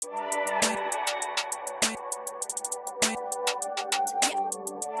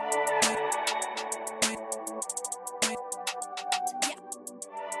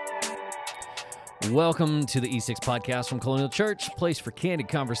Welcome to the E6 podcast from Colonial Church, a place for candid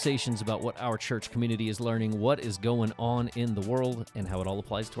conversations about what our church community is learning, what is going on in the world, and how it all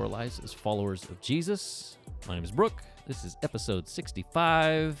applies to our lives as followers of Jesus. My name is Brooke. This is episode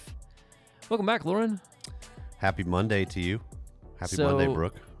 65. Welcome back, Lauren. Happy Monday to you. Happy Monday,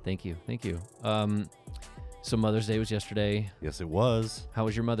 Brooke. Thank you. So Mother's Day was yesterday. Yes, it was. How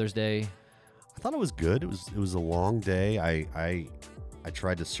was your Mother's Day? I thought it was good. It was a long day. I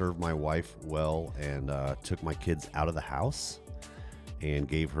tried to serve my wife well and took my kids out of the house and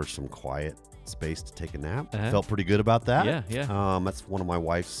gave her some quiet space to take a nap. Felt pretty good about that. Yeah. That's one of my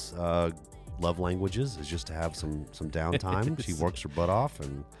wife's love languages, is just to have some downtime. She works her butt off,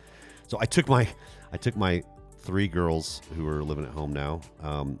 and so I took my three girls who are living at home now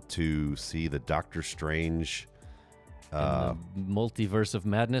to see the Doctor Strange The Multiverse of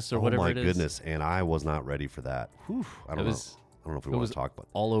Madness or whatever it is. Oh my goodness, and I was not ready for that. Whew, I don't know if we want to talk about it.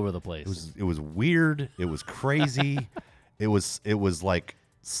 All over the place. It was weird. It was crazy. it was like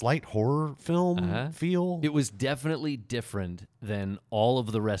slight horror film feel. It was definitely different than all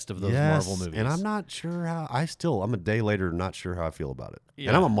of the rest of those Marvel movies. And I'm not sure how. I'm a day later not sure how I feel about it. Yeah.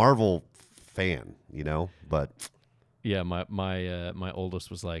 And I'm a Marvel fan, but yeah, my oldest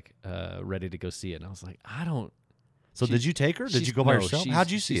was like ready to go see it, and I was like, I don't. So did you take her? Did you go by yourself?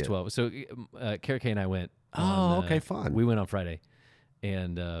 How'd you see it? She's 12. So Kara Kay and I went. Okay, fun. We went on Friday,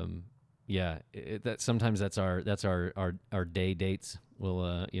 and sometimes that's our day dates.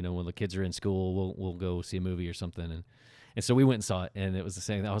 We'll when the kids are in school, we'll go see a movie or something, and so we went and saw it, and it was the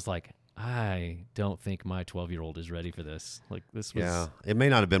same. I was like, I don't think my 12-year-old is ready for this. Like this was. Yeah, it may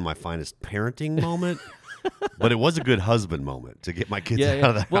not have been my finest parenting moment, but it was a good husband moment to get my kids out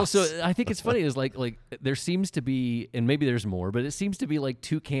of the house. Well, so I think it's funny is like there seems to be, and maybe there's more, but it seems to be like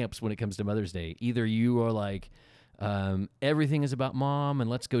two camps when it comes to Mother's Day. Either you are like, everything is about mom, and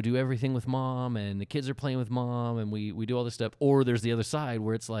let's go do everything with mom, and the kids are playing with mom, and we do all this stuff. Or there's the other side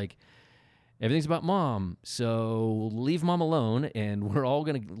where it's like, everything's about mom, so leave mom alone, and we're all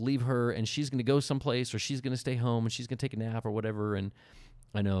going to leave her, and she's going to go someplace, or she's going to stay home, and she's going to take a nap or whatever. And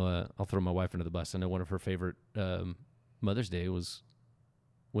I know I'll throw my wife under the bus. I know one of her favorite Mother's Day was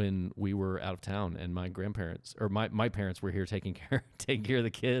when we were out of town, and my grandparents or my parents were here taking care of the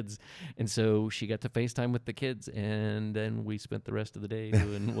kids, and so she got to FaceTime with the kids, and then we spent the rest of the day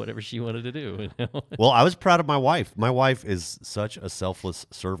doing whatever she wanted to do. Well, I was proud of my wife. My wife is such a selfless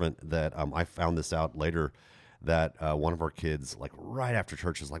servant that I found this out later, that one of our kids, like right after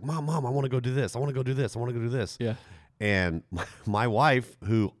church, is like, Mom, I want to go do this. I want to go do this. I want to go do this. Yeah. And my wife,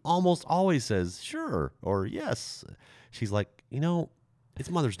 who almost always says sure or yes, she's like, it's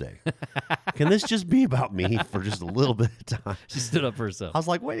Mother's Day. Can this just be about me for just a little bit of time? She stood up for herself. I was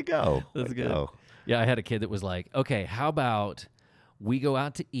like, way to go. That's good. Yeah, I had a kid that was like, okay, how about we go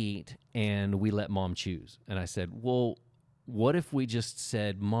out to eat and we let mom choose? And I said, well, what if we just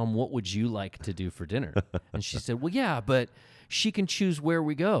said, Mom, what would you like to do for dinner? And she said, well, yeah, but she can choose where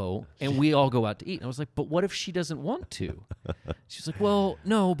we go and we all go out to eat. And I was like, but what if she doesn't want to? She's like, well,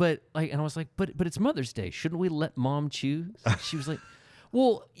 no, but like, and I was like, but it's Mother's Day. Shouldn't we let mom choose? She was like,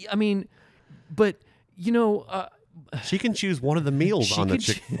 well, I mean, but she can choose one of the meals on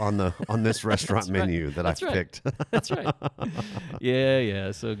this restaurant menu that I picked. That's right.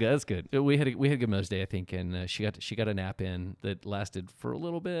 Yeah. So that's good. We had a good Mother's Day, I think, and she got a nap in that lasted for a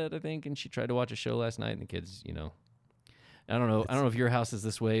little bit, I think, and she tried to watch a show last night, and the kids, I don't know if your house is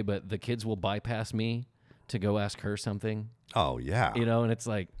this way, but the kids will bypass me to go ask her something. Oh yeah. And it's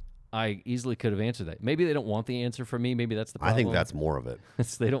like, I easily could have answered that. Maybe they don't want the answer from me. Maybe that's the problem. I think that's more of it.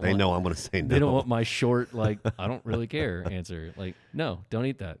 They know I'm going to say no. They don't want my short, like, I don't really care answer. Like, no, don't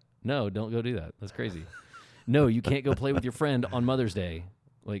eat that. No, don't go do that. That's crazy. No, you can't go play with your friend on Mother's Day.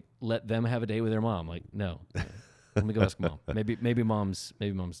 Like, let them have a day with their mom. Like, no. Let me go ask mom. Maybe mom's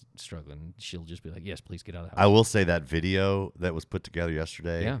struggling. She'll just be like, yes, please get out of the house. I will say that video that was put together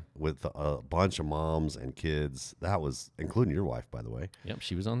yesterday with a bunch of moms and kids, that was, including your wife, by the way. Yep,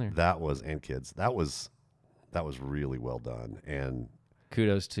 she was on there. And kids. That was really well done. And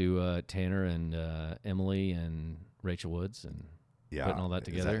kudos to Tanner and Emily and Rachel Woods and putting all that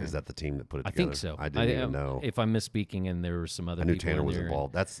together. Is that the team that put it together? I think so. I didn't even know. If I'm misspeaking and there were some other people I knew Tanner was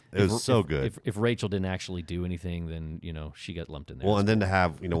involved. It was so good. If Rachel didn't actually do anything, then, she got lumped in there. Well, and then to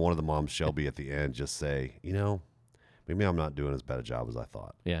have, one of the moms, Shelby, at the end just say, maybe I'm not doing as bad a job as I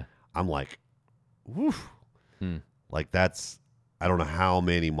thought. Yeah. I'm like, woof. Like that's, I don't know how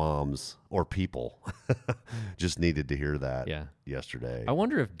many moms or people just needed to hear that yesterday. I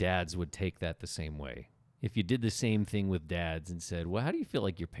wonder if dads would take that the same way. If you did the same thing with dads and said, well, how do you feel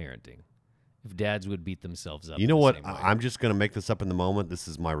like you're parenting? if dads would beat themselves up. You know in the what? same way. I'm just going to make this up in the moment. This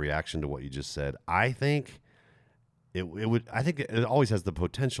is my reaction to what you just said. I think it would. I think it always has the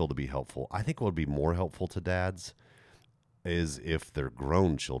potential to be helpful. I think what would be more helpful to dads is if their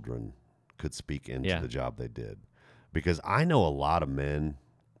grown children could speak into Yeah. the job they did, because I know a lot of men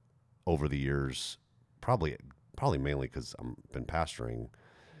over the years, probably mainly because I've been pastoring.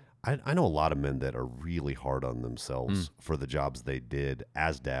 I know a lot of men that are really hard on themselves for the jobs they did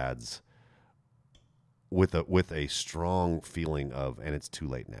as dads, with a strong feeling of, and it's too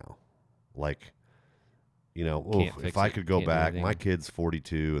late now. Like, you know, Can't if fix I it, could go can't do back, anything. my kid's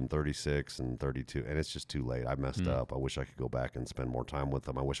 42 and 36 and 32, and it's just too late. I messed up. I wish I could go back and spend more time with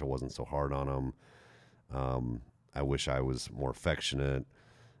them. I wish I wasn't so hard on them. I wish I was more affectionate.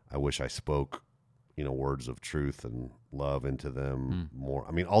 I wish I spoke, words of truth and love into them more.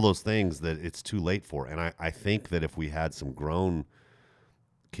 I mean, all those things that it's too late for. And I think that if we had some grown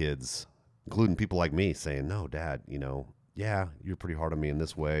kids, including people like me, saying, "No, Dad, yeah, you're pretty hard on me in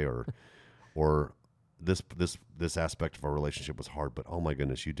this way," or this aspect of our relationship was hard, but oh my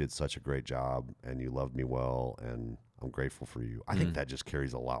goodness, you did such a great job and you loved me well, and I'm grateful for you. I think that just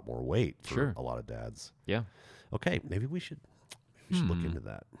carries a lot more weight for Sure. a lot of dads. Yeah. Okay, maybe we should look into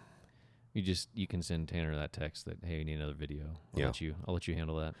that. You can send Tanner that text that, hey, we need another video. Yeah. I'll let you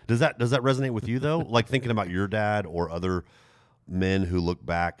handle that. Does that resonate with you though? Like thinking about your dad or other men who look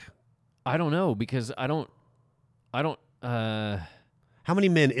back. I don't know, because I don't How many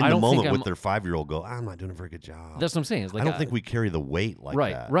men in I the don't think moment with I'm- their 5-year-old go, "I'm not doing a very good job." that's what I'm saying. It's like I don't think we carry the weight like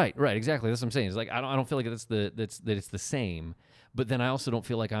right, that. right, exactly. That's what I'm saying. It's like I don't feel like that it's the same. But then I also don't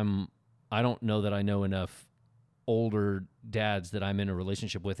feel like I don't know that I know enough older dads that I'm in a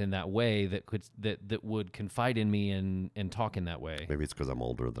relationship with in that way that would confide in me and talk in that way. Maybe it's because I'm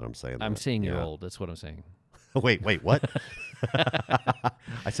older that I'm saying that. I'm saying you're Yeah. old. That's what I'm saying. Wait, what?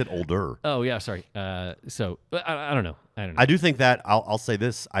 I said older. Oh yeah, sorry. So but I don't know. I do think that I'll say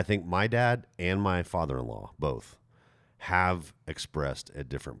this. I think my dad and my father-in-law both have expressed at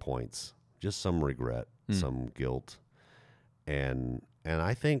different points just some regret, some guilt, and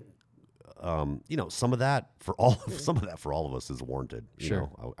I think some of that for all of us is warranted. Sure.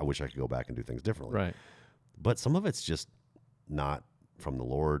 I wish I could go back and do things differently. Right. But some of it's just not from the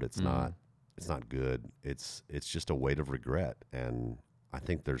Lord. It's not. It's not good. It's just a weight of regret, and I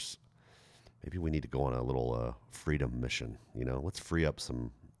think maybe we need to go on a little freedom mission. Let's free up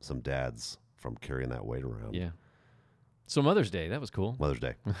some dads from carrying that weight around. Yeah. So Mother's Day, that was cool. Mother's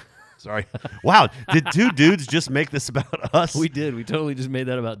Day. Sorry. Wow. Did two dudes just make this about us? We did. We totally just made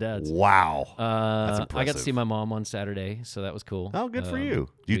that about dads. Wow. That's I got impressive. to see my mom on Saturday, so that was cool. Oh, good for you.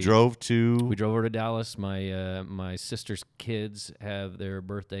 we drove to. We drove over to Dallas. My sister's kids have their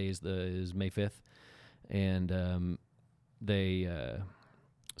birthday is May 5th, and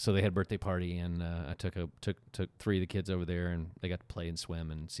so they had a birthday party, and I took 3 of the kids over there, and they got to play and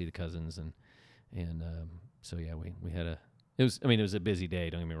swim and see the cousins, and so yeah, we had it was a busy day.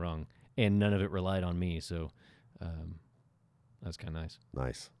 Don't get me wrong, and none of it relied on me, so that was kind of nice.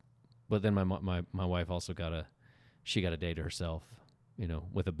 Nice. But then my wife also got a day to herself,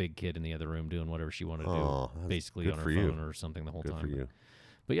 with a big kid in the other room doing whatever she wanted to Oh, do, that's basically good on her for phone you. or something the whole Good time. for you.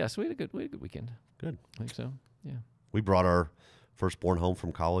 But yeah, so we had a good weekend. Good. I think so. Yeah. We brought our firstborn home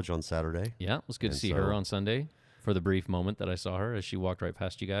from college on Saturday. Yeah, it was good to And see her so- on Sunday for the brief moment that I saw her as she walked right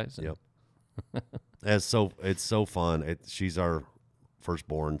past you guys. And Yep. It's so fun. She's our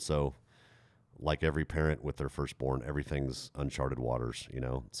firstborn, so like every parent with their firstborn, everything's uncharted waters,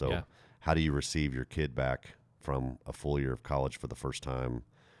 So Yeah. how do you receive your kid back from a full year of college for the first time,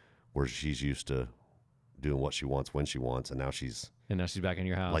 where she's used to doing what she wants when she wants, and now she's now she's back in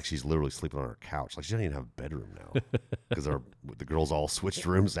your house. like she's literally sleeping on her couch. Like she doesn't even have a bedroom now because the girls all switched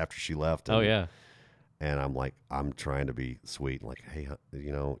rooms after she left. Oh yeah. And I'm trying to be sweet and like, hey,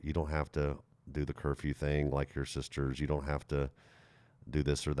 you don't have to do the curfew thing like your sisters. You don't have to do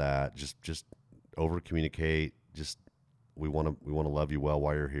this or that. Just over communicate. Just we want to love you well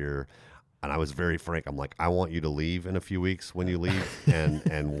while you're here. And I was very frank. I'm like, I want you to leave in a few weeks when you leave,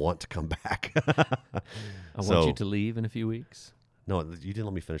 and want to come back. I want you to leave in a few weeks. No, you didn't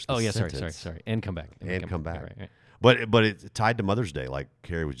let me finish. The Oh yeah, sentence. sorry. And come back. And come back. Right. But it's tied to Mother's Day. Like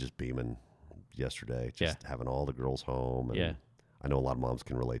Carrie was just beaming yesterday, just having all the girls home. And Yeah. I know a lot of moms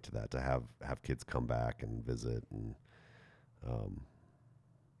can relate to that, to have kids come back and visit. And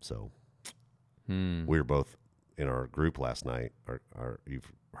so we were both in our group last night.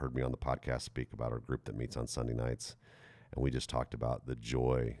 You've heard me on the podcast speak about our group that meets on Sunday nights. And we just talked about the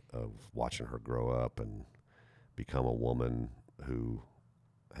joy of watching her grow up and become a woman who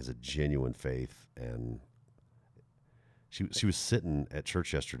has a genuine faith. And she was sitting at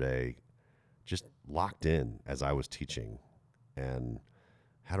church yesterday just locked in as I was teaching, and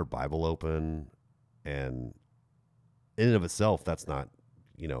had her Bible open, and in and of itself, that's not,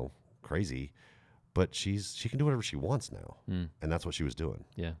 crazy, but she can do whatever she wants now, and that's what she was doing.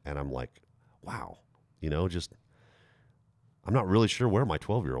 Yeah. And I'm like, wow, just I'm not really sure where my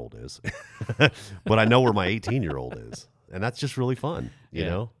 12-year-old is, but I know where my 18-year-old is, and that's just really fun, you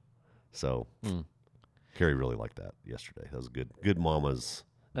know. So Carrie really liked that yesterday. That was a good mama's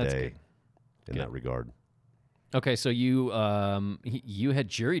day in that regard. Okay, so you had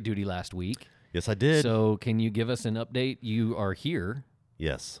jury duty last week. Yes, I did. So can you give us an update? You are here.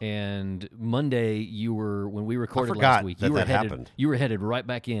 Yes. And Monday, when we recorded last week, that happened. You were headed right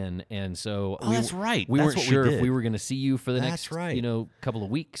back in, and so that's right. We That's weren't what sure we did. if we were going to see you for the next, right. couple of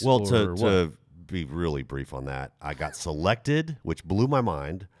weeks. Well, or to be really brief on that, I got selected, which blew my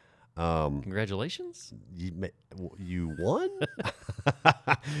mind. Congratulations! You won.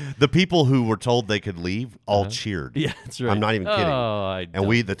 The people who were told they could leave all cheered. Yeah, that's right. I'm not even kidding. Oh,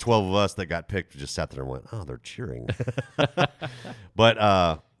 and the 12 of us that got picked, just sat there and went, "Oh, they're cheering."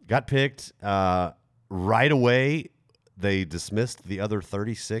 But got picked right away. They dismissed the other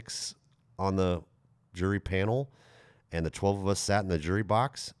 36 on the jury panel, and the 12 of us sat in the jury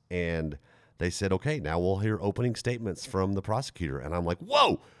box, and they said, "Okay, now we'll hear opening statements from the prosecutor." And I'm like,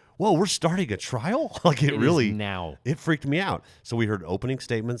 "Whoa, we're starting a trial?" Like it really now. It freaked me out. So we heard opening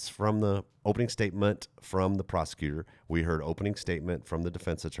statement from the prosecutor. We heard opening statement from the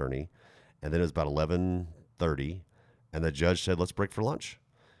defense attorney, and then it was about 11:30, and the judge said, "Let's break for lunch."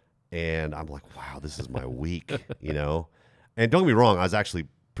 And I'm like, "Wow, this is my week," And don't get me wrong, I was actually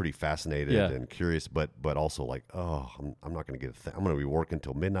pretty fascinated and curious, but also like, oh, I'm not going to get I'm going to be working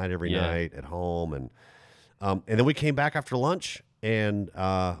till midnight every night at home, and then we came back after lunch, and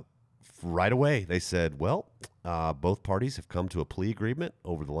right away they said, well, both parties have come to a plea agreement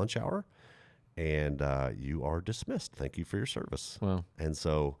over the lunch hour, and you are dismissed. Thank you for your service. Wow. And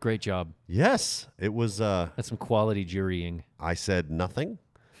so Great job. yes, it was. That's some quality jurying. I said nothing.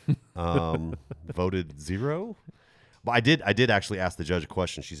 Voted 0. But I did actually ask the judge a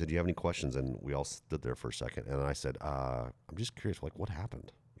question. She said, "Do you have any questions?" And we all stood there for a second. And I said, "I'm just curious, like, what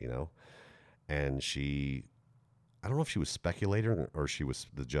happened?" And I don't know if she was speculating or she was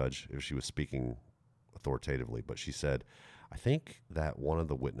the judge, if she was speaking authoritatively, but she said, "I think that one of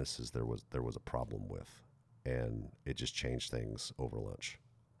the witnesses there was a problem with, and it just changed things over lunch."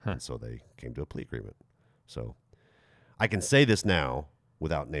 And so they came to a plea agreement. So I can say this now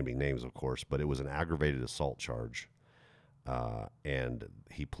without naming names, of course, but it was an aggravated assault charge. And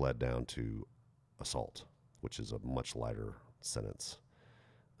he pled down to assault, which is a much lighter sentence.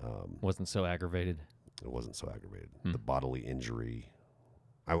 Wasn't so aggravated. It wasn't so aggravated. The bodily injury.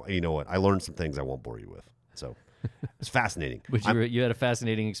 You know what? I learned some things I won't bore you with. So it's fascinating. But you had a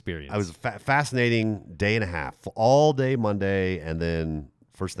fascinating experience. I was a fascinating day and a half, all day Monday, and then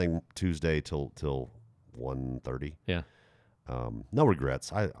first thing Tuesday till 1:30. Yeah. No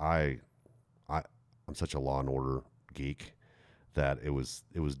regrets. I'm such a Law and Order geek that it was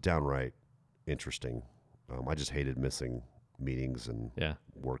downright interesting. I just hated missing meetings and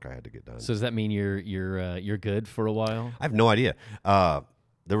work I had to get done. So does that mean you're good for a while? I have no idea.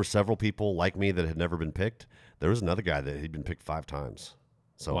 There were several people like me that had never been picked. There was another guy that had been picked 5 times.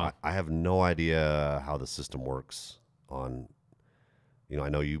 So wow. I have no idea how the system works on, I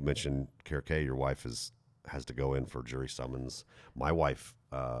know you mentioned, Kara Kay, your wife has to go in for jury summons. My wife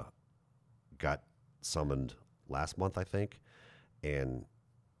got summoned last month, I think, and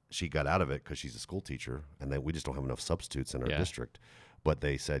she got out of it because she's a school teacher, and then we just don't have enough substitutes in our district. But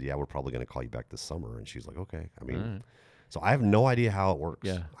they said, "Yeah, we're probably going to call you back this summer," and she's like, "Okay." I mean, so I have no idea how it works.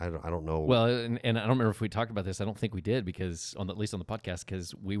 Yeah, I don't know. Well, and I don't remember if we talked about this. I don't think we did because at least on the podcast,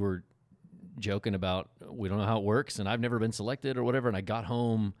 because we were joking about we don't know how it works, and I've never been selected or whatever. And I got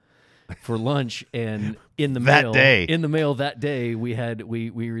home for lunch, and in the mail that day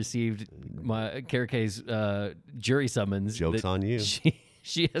we received my Kara Kay's jury summons. Joke's on you.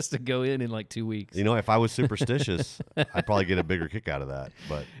 She has to go in like 2 weeks. If I was superstitious, I'd probably get a bigger kick out of that.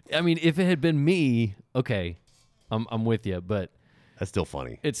 But I mean, if it had been me, okay, I'm with you, but that's still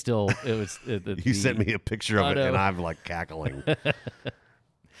funny. It was. You sent me a picture of it, and I'm like cackling.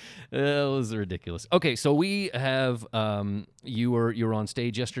 It was ridiculous. Okay, so we have you were on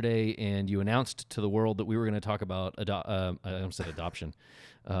stage yesterday, and you announced to the world that we were going to talk about I almost said adoption.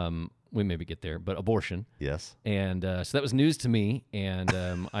 We maybe get there, but abortion. Yes. And so that was news to me, and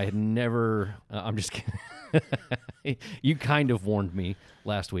I had never. I'm just kidding. You kind of warned me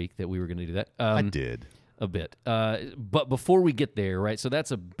last week that we were going to do that. I did. a bit. But before we get there, right? So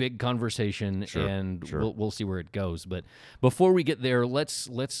that's a big conversation, and we'll see where it goes. But before we get there, let's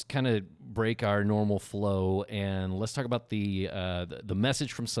kind of break our normal flow and let's talk about the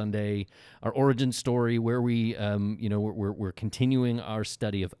message from Sunday, our origin story, where we we're continuing our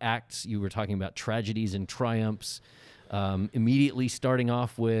study of Acts. You were talking about tragedies and triumphs. Immediately starting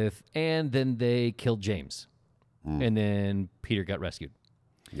off with, and then they killed James, and then Peter got rescued.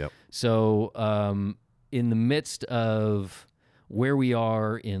 Yep. So, in the midst of where we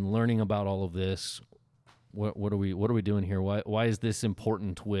are in learning about all of this, what are we doing here? Why is this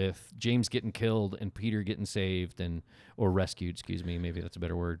important with James getting killed and Peter getting saved or rescued? Excuse me, maybe that's a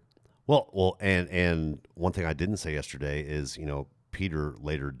better word. Well, and one thing I didn't say yesterday is, Peter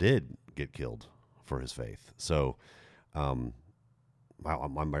later did get killed for his faith. So,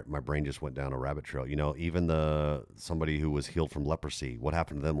 my brain just went down a rabbit trail. Even somebody who was healed from leprosy, what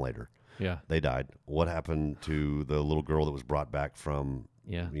happened to them later? Yeah, they died. What happened to the little girl that was brought back from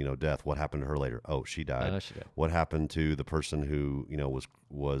death? What happened to her later? Oh, she died. She died. What happened to the person who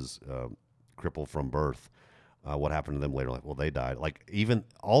was crippled from birth? What happened to them later? Well, they died. Like, even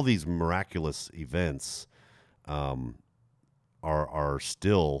all these miraculous events are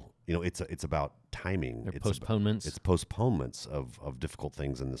still, it's about timing. They're postponements. It's postponements of difficult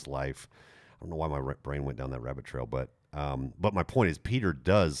things in this life. I don't know why my brain went down that rabbit trail, but my point is, Peter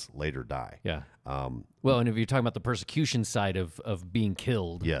does later die. Yeah. Well, and if you're talking about the persecution side of being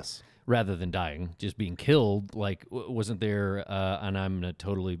killed, yes, rather than dying, just being killed, like, wasn't there? And I'm gonna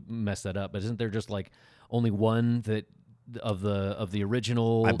totally mess that up, but isn't there just like only one that of the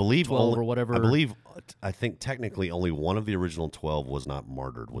original? I believe 12 or whatever. I think technically only one of the original 12 was not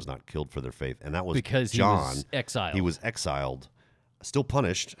martyred, was not killed for their faith, and that was because John. He was exiled. He was exiled. Still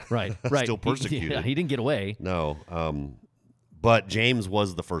punished, right? Still persecuted. He didn't get away. No, but James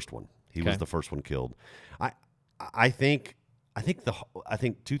was the first one. He was the first one killed. I think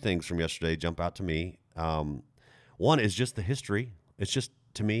two things from yesterday jump out to me. One is just the history. It's just,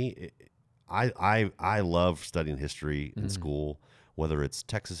 to me, I love studying history in school, whether it's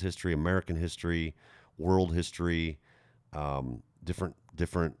Texas history, American history, world history,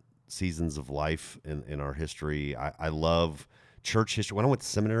 different seasons of life in our history. I love church history. When I went to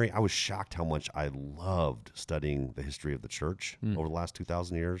seminary, I was shocked how much I loved studying the history of the church over the last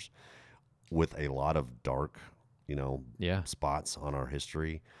 2,000 years, with a lot of dark, spots on our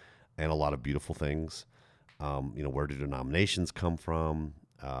history, and a lot of beautiful things. Where do denominations come from?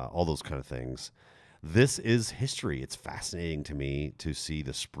 All those kind of things. This is history. It's fascinating to me to see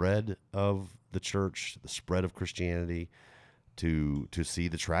the spread of the church, the spread of Christianity, to see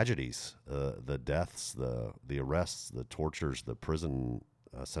the tragedies, the deaths, the arrests, the tortures, the prison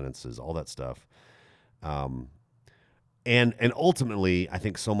sentences, all that stuff. And ultimately, I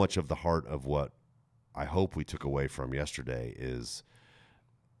think so much of the heart of what I hope we took away from yesterday is,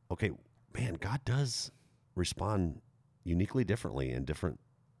 okay, man, God does respond uniquely differently in different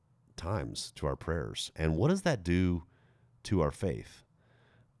times to our prayers. And what does that do to our faith?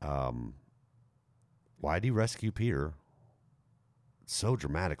 Why did he rescue Peter so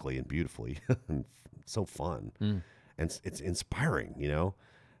dramatically and beautifully and so fun? And it's inspiring, I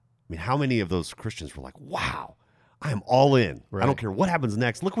mean, how many of those Christians were like, wow, I'm all in. Right. I don't care what happens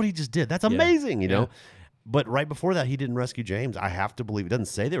next. Look what he just did. That's amazing, you know? But right before that, he didn't rescue James. I have to believe. It doesn't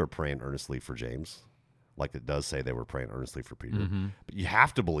say they were praying earnestly for James, like it does say they were praying earnestly for Peter. But you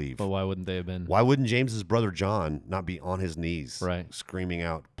have to believe. But why wouldn't they have been? Why wouldn't James's brother John not be on his knees, screaming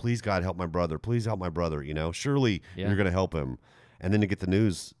out, please, God, help my brother. Please help my brother. Surely you're going to help him. And then to get the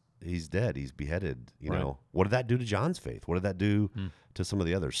news, he's dead. He's beheaded. You know, what did that do to John's faith? What did that do to some of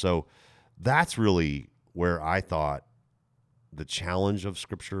the others? So that's really where I thought the challenge of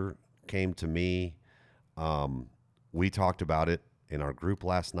Scripture came to me. We talked about it in our group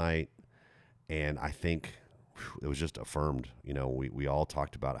last night, and I think it was just affirmed. We all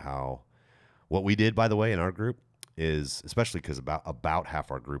talked about how what we did, by the way, in our group is, especially because about half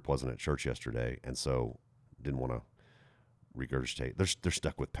our group wasn't at church yesterday, and so didn't want to regurgitate. They're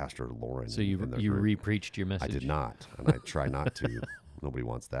stuck with Pastor Lauren. So you re-preached your message? I did not, and I try not to. Nobody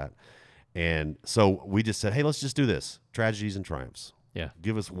wants that. And so we just said, hey, let's just do this. Tragedies and triumphs. Yeah.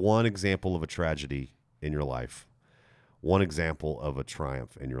 Give us one example of a tragedy in your life, one example of a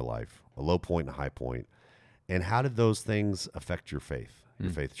triumph in your life, a low point and a high point. And how did those things affect your faith,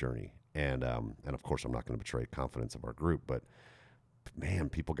 your faith journey? And of course, I'm not going to betray confidence of our group, but man,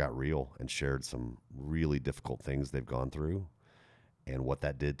 people got real and shared some really difficult things they've gone through and what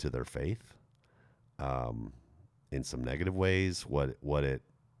that did to their faith in some negative ways, what it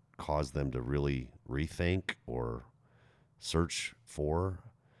caused them to really rethink or search for.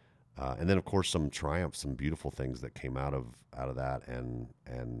 And then, of course, some triumphs, some beautiful things that came out of that,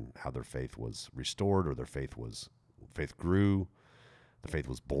 and how their faith was restored, or faith grew, the faith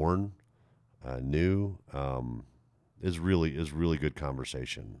was born new. Is really good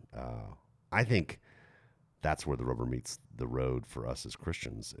conversation. I think that's where the rubber meets the road for us as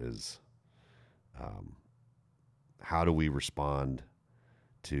Christians. Is how do we respond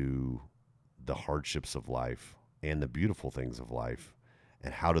to the hardships of life and the beautiful things of life?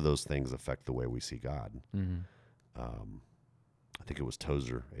 And how do those things affect the way we see God? Mm-hmm. I think it was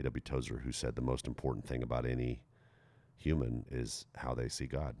A.W. Tozer, who said the most important thing about any human is how they see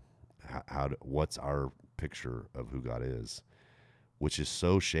God. What's our picture of who God is, which is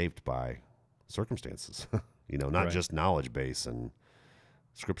so shaped by circumstances, not Right. just knowledge base and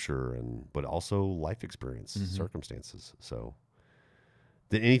scripture, but also life experience, circumstances. So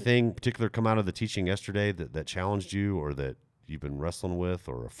did anything particular come out of the teaching yesterday that challenged you, or that you've been wrestling with,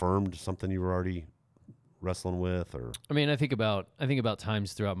 or affirmed something you were already wrestling with? Or I mean, I think about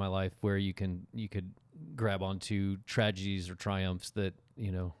times throughout my life where you could grab onto tragedies or triumphs that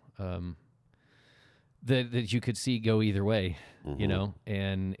that you could see go either way,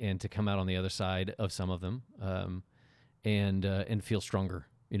 and to come out on the other side of some of them, and feel stronger.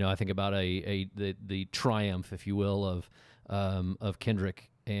 I think about the triumph, if you will, of Kendrick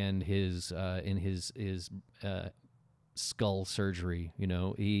and his skull surgery.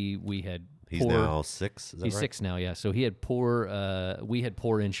 he's now 6. Is that He's right? 6 now, yeah. So he had we had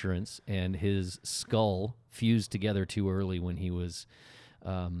poor insurance, and his skull fused together too early when he was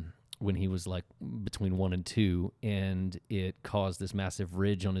like between 1 and 2, and it caused this massive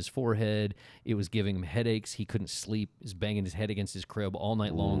ridge on his forehead. It was giving him headaches. He couldn't sleep. He was banging his head against his crib all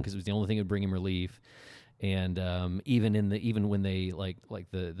night long because it was the only thing that would bring him relief. And even when they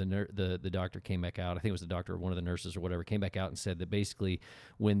the doctor came back out, I think it was the doctor or one of the nurses or whatever came back out and said that basically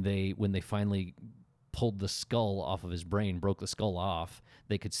when they finally pulled the skull off of his brain, broke the skull off,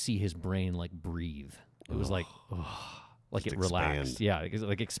 they could see his brain like breathe. It was like it relaxed. Expand. Yeah,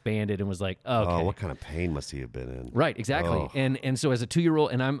 it expanded and was like, okay. Oh, what kind of pain must he have been in? Right, exactly. Oh. And so as a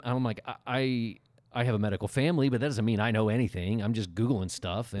 2-year-old, and I'm like, I have a medical family, but that doesn't mean I know anything. I'm just Googling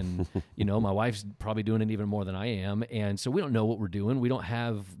stuff, and my wife's probably doing it even more than I am, and so we don't know what we're doing. We don't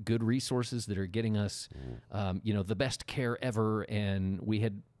have good resources that are getting us, the best care ever, and we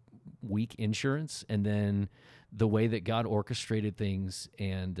had weak insurance, and then the way that God orchestrated things,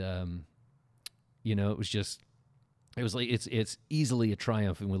 and it was like it's easily a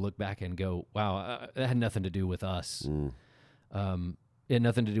triumph, and we look back and go, wow, that had nothing to do with us. It had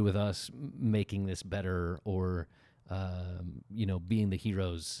nothing to do with us making this better or, being the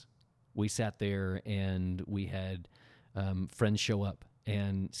heroes. We sat there and we had friends show up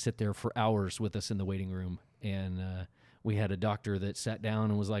and sit there for hours with us in the waiting room. And we had a doctor that sat down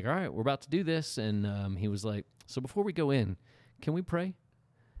and was like, all right, we're about to do this. And he was like, so before we go in, can we pray?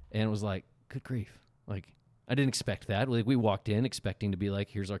 And it was like, good grief. Like, I didn't expect that. Like, we walked in expecting to be like,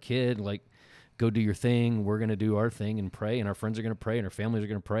 here's our kid, like, go do your thing. We're going to do our thing and pray, and our friends are going to pray, and our families are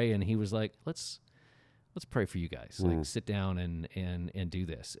going to pray. And he was like, let's pray for you guys. Like, sit down and do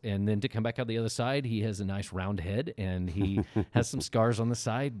this. And then to come back out the other side, he has a nice round head, and he has some scars on the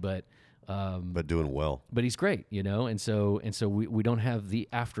side, but doing well. But he's great, and so we don't have the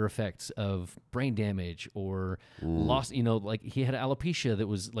after effects of brain damage or loss. Like he had alopecia that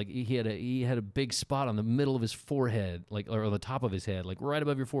was like he had a big spot on the middle of his forehead, like or on the top of his head, like right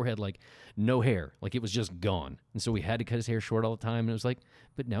above your forehead, like no hair, like it was just gone. And so we had to cut his hair short all the time. And it was like,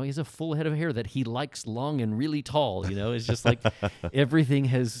 but now he has a full head of hair that he likes long and really tall. It's just like everything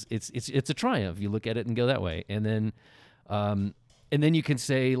has it's a triumph. You look at it and go that way, and then. And then you can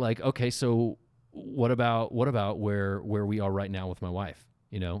say, like, okay, so what about where we are right now with my wife?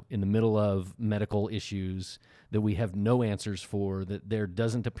 In the middle of medical issues that we have no answers for, that there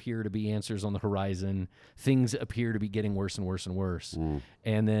doesn't appear to be answers on the horizon. Things appear to be getting worse and worse and worse.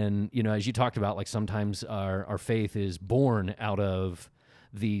 And then, as you talked about, like sometimes our faith is born out of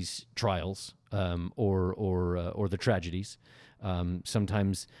these trials or the tragedies.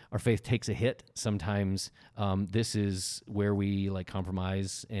 Sometimes our faith takes a hit. Sometimes this is where we like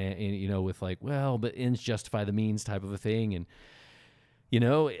compromise and with like, well, but ends justify the means type of a thing. And,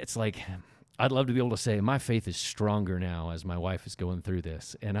 it's like, I'd love to be able to say my faith is stronger now as my wife is going through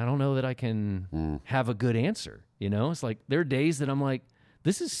this. And I don't know that I can have a good answer. It's like, there are days that I'm like,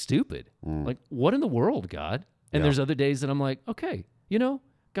 this is stupid. Like, what in the world, God? And there's other days that I'm like, okay,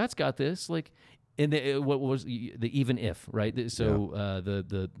 God's got this. Like, and what was the even if, right? So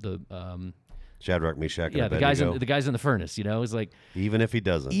the Shadrach, Meshach, and the Abednego. guys in the furnace, is like even if he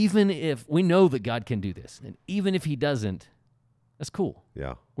doesn't, even if we know that God can do this, and even if he doesn't, That's cool.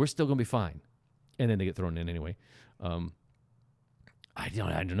 Yeah. We're still going to be fine. And then they get thrown in anyway. I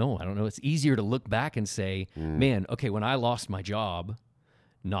don't know. It's easier to look back and say, man, okay, when I lost my job,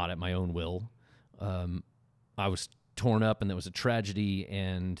 not at my own will, I was torn up and there was a tragedy.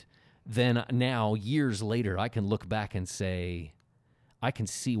 And then now, years later, I can look back and say, I can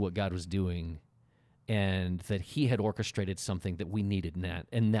see what God was doing and that he had orchestrated something that we needed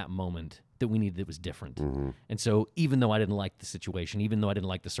in that moment that we needed that was different. And so even though I didn't like the situation, even though I didn't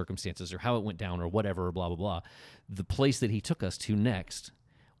like the circumstances or how it went down or whatever, blah, blah, blah, the place that he took us to next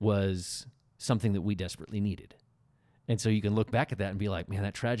was something that we desperately needed. And so you can look back at that and be like, man,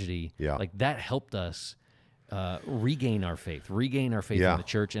 that tragedy, like that helped us regain our faith in the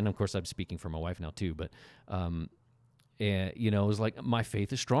church. And of course, I'm speaking for my wife now too, but and, it was like my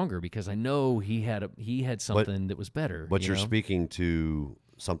faith is stronger because I know he had something that was better. But you're speaking to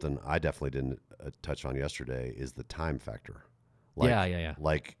something I definitely didn't touch on yesterday is the time factor. Yeah.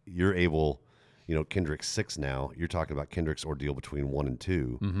 Like you're able, Kendrick's 6 now. You're talking about Kendrick's ordeal between 1 and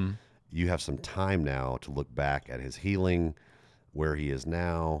 2. Mm-hmm. You have some time now to look back at his healing, where he is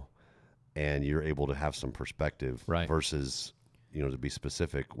now, and you're able to have some perspective versus, to be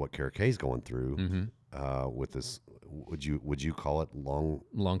specific, what Kara Kay's going through with this. Would you call it long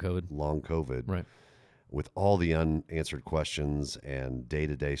COVID? Long COVID, right? With all the unanswered questions and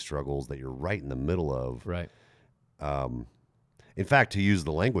day-to-day struggles that you're right in the middle of, right? In fact, to use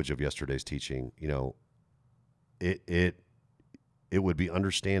the language of yesterday's teaching, it would be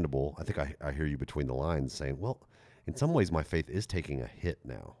understandable. I think I hear you between the lines saying, well, in some ways my faith is taking a hit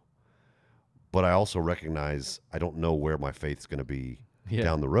now, but I also recognize I don't know where my faith's going to be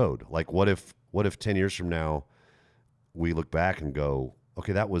down the road. Like what if 10 years from now we look back and go,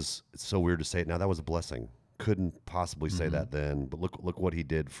 okay, it's so weird to say it now. That was a blessing. Couldn't possibly say that then, but look what he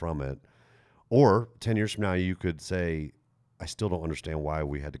did from it. Or 10 years from now, you could say, I still don't understand why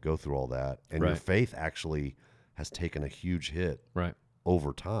we had to go through all that. And your faith actually has taken a huge hit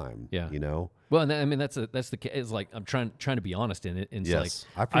over time. Yeah. Well, and that's the case. It's like, I'm trying to be honest in it. And it's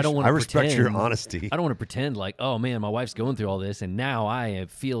like, I respect your honesty. I don't want to pretend like, oh man, my wife's going through all this and now I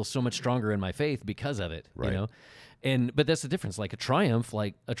feel so much stronger in my faith because of it, But that's the difference. Like a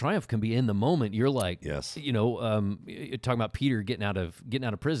triumph can be in the moment. You're like, yes, you're talking about Peter getting out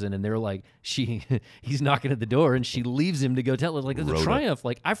of prison, and they're like, he's knocking at the door, and she leaves him to go tell it. Like it's a triumph.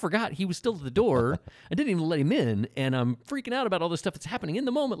 Like I forgot he was still at the door. I didn't even let him in, and I'm freaking out about all this stuff that's happening in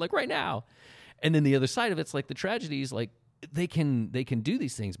the moment, like right now. And then the other side of it's like the tragedies, like they can do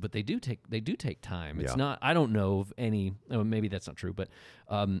these things, but they do take time. It's not. I don't know of any. Maybe that's not true, but.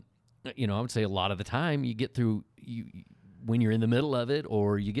 I would say a lot of the time you get through when you're in the middle of it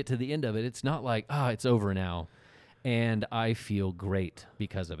or you get to the end of it, it's not like, it's over now. And I feel great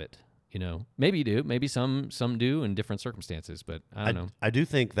because of it. Maybe you do, maybe some do in different circumstances, but I don't know. I do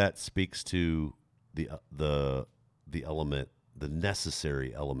think that speaks to the element, the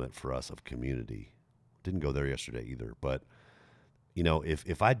necessary element for us of community. Didn't go there yesterday either, but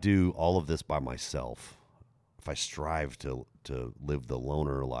if I do all of this by myself, if I strive to live the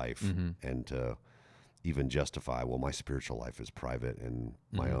loner life and to even justify, well, my spiritual life is private and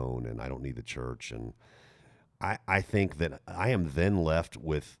my own, and I don't need the church. And I think that I am then left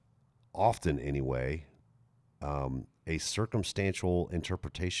with, often anyway, a circumstantial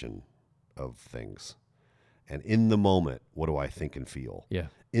interpretation of things. And in the moment, what do I think and feel? Yeah.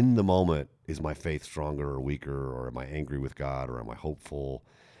 In the moment, is my faith stronger or weaker, or am I angry with God, or am I hopeful?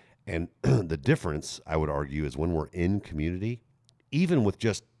 And the difference, I would argue, is when we're in community, even with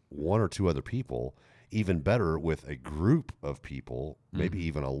just one or two other people, even better with a group of people, maybe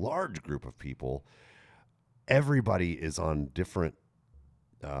even a large group of people, everybody is on different,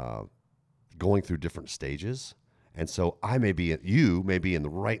 going through different stages. And so you may be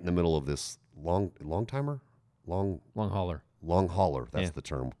right in the middle of this long hauler. That's the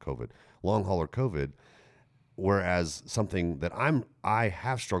term, COVID. Long hauler COVID. Whereas something that I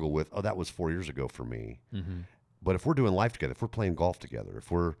have struggled with, that was 4 years ago for me. But if we're doing life together, if we're playing golf together, if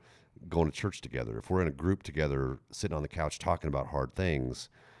we're going to church together, if we're in a group together, sitting on the couch talking about hard things,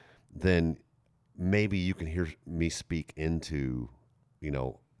 then maybe you can hear me speak into,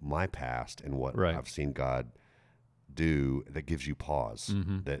 my past and what I've seen God do that gives you pause,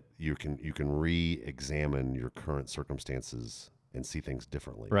 that you can re-examine your current circumstances and see things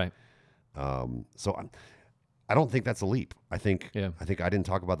differently. Right. So I don't think that's a leap. I think I didn't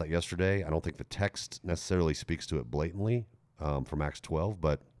talk about that yesterday. I don't think the text necessarily speaks to it blatantly from Acts 12,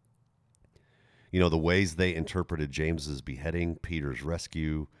 but the ways they interpreted James's beheading, Peter's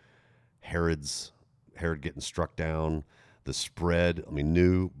rescue, Herod getting struck down, the spread. I mean,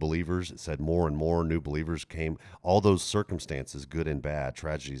 new believers. It said more and more new believers came. All those circumstances, good and bad,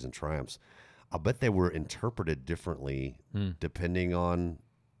 tragedies and triumphs. I bet they were interpreted differently depending on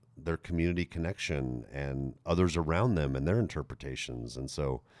their community connection and others around them and their interpretations. And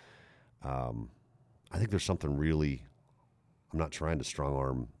so I think there's something really, I'm not trying to strong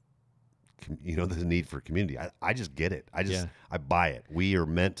arm, the need for community. I just get it. I buy it. We are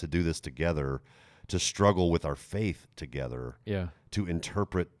meant to do this together, to struggle with our faith together, to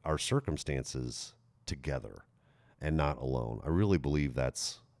interpret our circumstances together and not alone. I really believe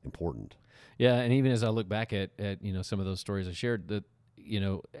that's important. Yeah, and even as I look back at some of those stories I shared, that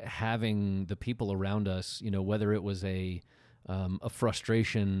having the people around us, whether it was a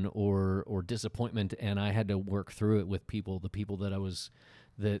frustration or disappointment, and I had to work through it with the people that I was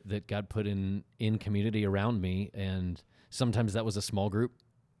that God put in community around me, and sometimes that was a small group,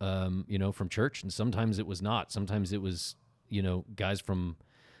 from church, and sometimes it was not. Sometimes it was guys from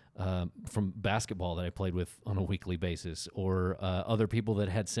basketball that I played with on a weekly basis, or other people that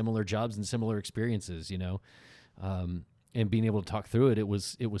had similar jobs and similar experiences, and being able to talk through it. It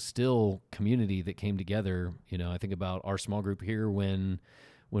was still community that came together. I think about our small group here when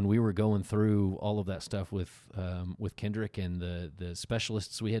we were going through all of that stuff with Kendrick and the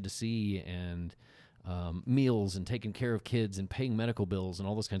specialists we had to see, and meals and taking care of kids and paying medical bills and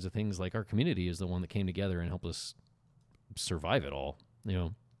all those kinds of things. Like, our community is the one that came together and helped us survive it all.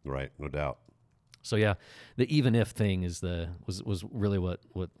 Right, no doubt. So yeah, the even if thing was really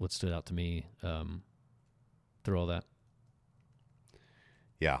what stood out to me through all that.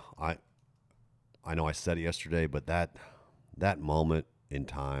 Yeah, I know I said it yesterday, but that moment in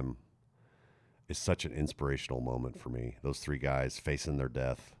time is such an inspirational moment for me. Those three guys facing their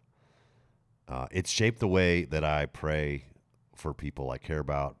death. It's shaped the way that I pray for people I care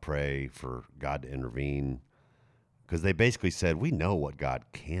about, pray for God to intervene. Because they basically said, we know what God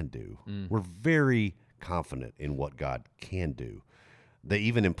can do. We're very confident in what God can do. They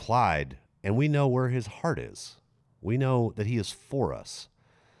even implied, and we know where his heart is. We know that he is for us.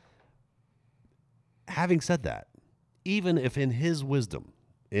 Having said that, even if in his wisdom,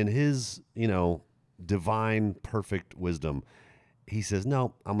 in his, divine, perfect wisdom, he says,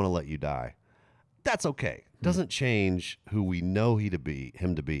 no, I'm going to let you die. That's okay. Doesn't change who we know him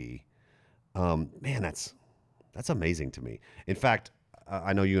to be. Man, that's amazing to me. In fact,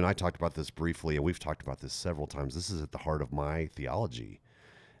 I know you and I talked about this briefly, and we've talked about this several times. This is at the heart of my theology,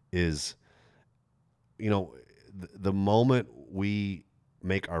 is, the moment we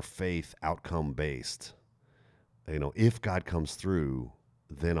make our faith outcome based, if God comes through,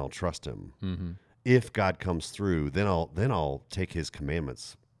 then I'll trust him. Mm-hmm. If God comes through, then I'll take his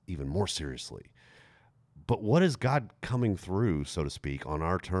commandments even more seriously. But what does God coming through, so to speak, on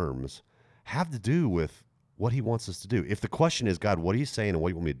our terms have to do with what he wants us to do? If the question is, God, what are you saying and what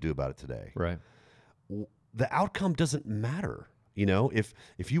do you want me to do about it today? Right. The outcome doesn't matter.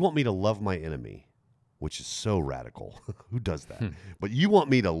 If you want me to love my enemy, which is so radical, who does that? But you want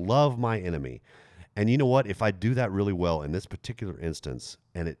me to love my enemy. And you know what? If I do that really well in this particular instance,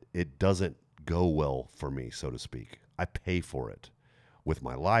 and it doesn't go well for me, so to speak, I pay for it with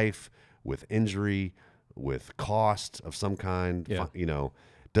my life, with injury, with cost of some kind,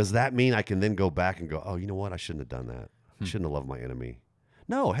 does that mean I can then go back and go, oh, you know what? I shouldn't have done that. I shouldn't have loved my enemy.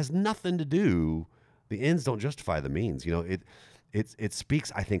 No, it has nothing to do. The ends don't justify the means. It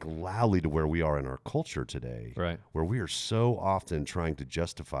speaks, I think, loudly to where we are in our culture today, right? Where we are so often trying to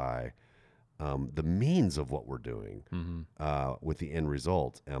justify the means of what we're doing with the end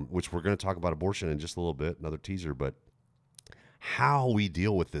result, which we're going to talk about abortion in just a little bit, another teaser, but how we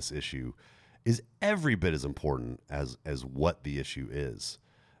deal with this issue is every bit as important as what the issue is.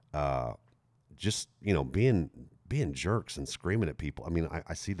 Just, being jerks and screaming at people. I mean,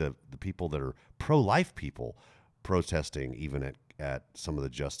 I see the people that are pro-life people protesting even at some of the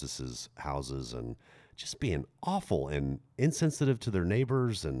justices' houses and just being awful and insensitive to their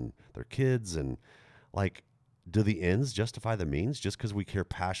neighbors and their kids. And do the ends justify the means just because we care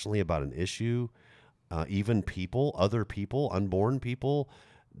passionately about an issue? Even other people, unborn people,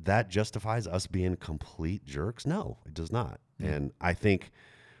 that justifies us being complete jerks? No, it does not. And I think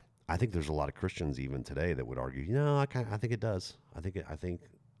there's a lot of Christians even today that would argue, I think it does. I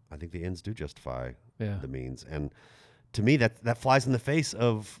think the ends do justify the means. And to me, that flies in the face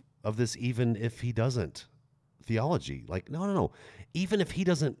of this even if he doesn't theology. No. Even if he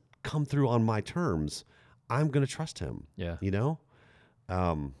doesn't come through on my terms, I'm going to trust him. Yeah.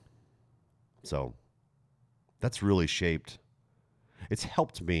 So that's really shaped. It's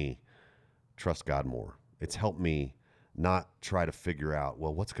helped me trust God more. It's helped me not try to figure out,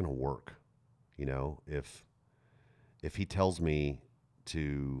 well, what's going to work? if he tells me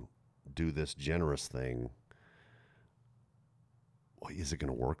to do this generous thing, well, is it going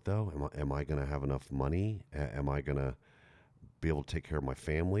to work though? Am I going to have enough money? Am I going to be able to take care of my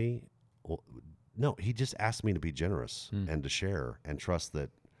family? Well, no, he just asked me to be generous and to share and trust that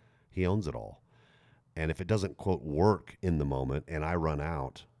he owns it all. And if it doesn't, quote, work in the moment and I run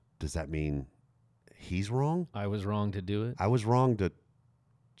out, does that mean he's wrong? I was wrong to do it. I was wrong to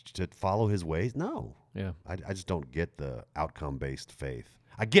follow his ways? No. Yeah. I just don't get the outcome-based faith.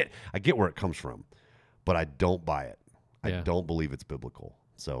 I get where it comes from, but I don't buy it. I don't believe it's biblical.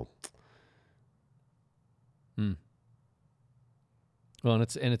 So, well, and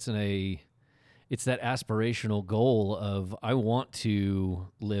it's that aspirational goal of I want to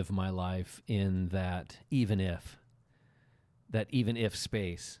live my life in that even if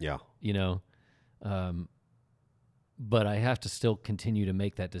space. yeah. You know, but I have to still continue to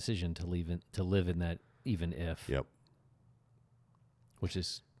make that decision to live in that even if. Yep. Which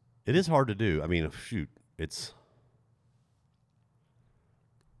is It is hard to do. I mean, shoot,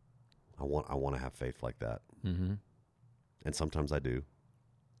 I want to have faith like that. Mm-hmm. And sometimes I do.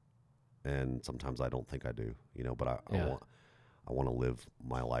 And sometimes I don't think I do, but I want to live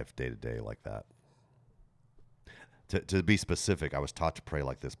my life day to day like that. To be specific, I was taught to pray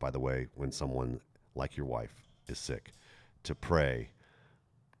like this, by the way, when someone like your wife is sick, to pray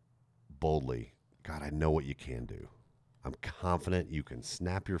boldly, God, I know what you can do. I'm confident you can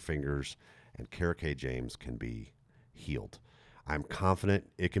snap your fingers and Kara K. James can be healed. I'm confident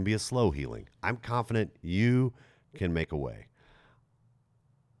it can be a slow healing. I'm confident you can make a way.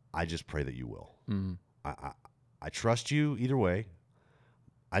 I just pray that you will. Mm-hmm. I trust you either way.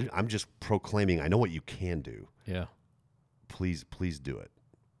 I'm just proclaiming I know what you can do. Yeah. Please do it.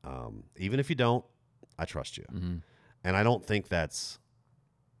 Even if you don't, I trust you. Mm-hmm. And I don't think that's.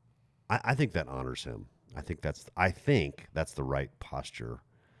 I think that honors him. I think that's the right posture.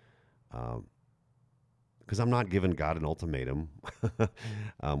 Because I'm not giving God an ultimatum,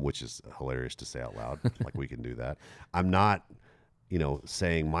 which is hilarious to say out loud. Like we can do that. I'm not,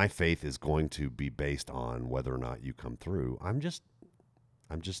 saying my faith is going to be based on whether or not you come through. I'm just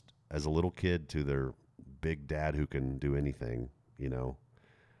as a little kid to their big dad who can do anything,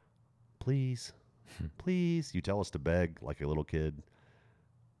 please, you tell us to beg like a little kid.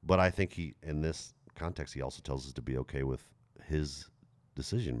 But I think in this context, he also tells us to be okay with his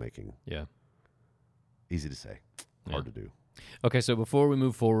decision making. Yeah. Easy to say, hard to do. Okay, so before we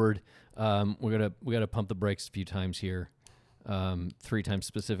move forward, we gotta pump the brakes a few times here, 3 times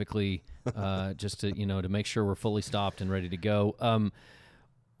specifically, just to to make sure we're fully stopped and ready to go.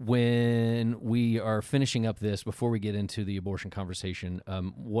 When we are finishing up this, before we get into the abortion conversation,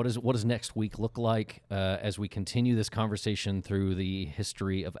 what does next week look like as we continue this conversation through the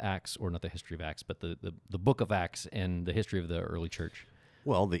history of Acts, or not the history of Acts, but the book of Acts and the history of the early church?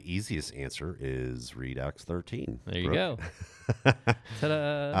 Well, the easiest answer is read Acts 13. There you go.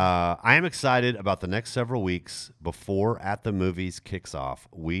 Ta-da! I am excited about the next several weeks before At the Movies kicks off.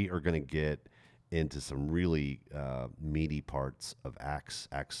 We are going to get into some really meaty parts of Acts.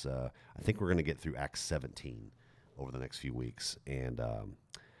 I think we're going to get through Acts 17 over the next few weeks. And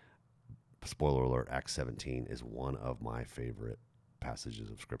spoiler alert, Acts 17 is one of my favorite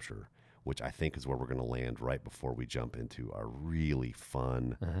passages of Scripture, which I think is where we're going to land right before we jump into our really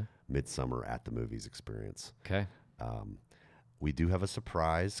fun midsummer At the Movies experience. Okay. We do have a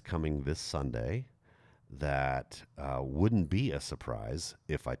surprise coming this Sunday that wouldn't be a surprise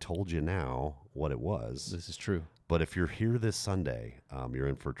if I told you now what it was. This is true. But if you're here this Sunday, you're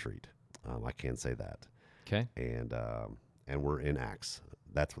in for a treat. I can say that. Okay. And we're in Acts.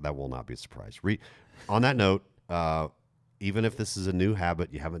 That will not be a surprise. On that note, even if this is a new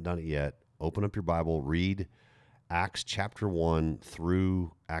habit, you haven't done it yet, open up your Bible, read Acts chapter 1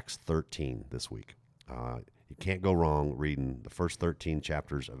 through Acts 13 this week. You can't go wrong reading the first 13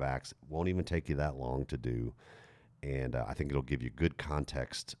 chapters of Acts. It won't even take you that long to do. And I think it'll give you good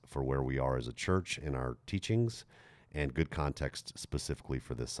context for where we are as a church in our teachings, and good context specifically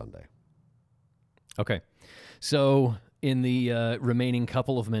for this Sunday. Okay. So in the remaining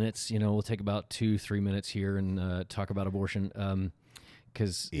couple of minutes, we'll take about 2-3 minutes here and talk about abortion.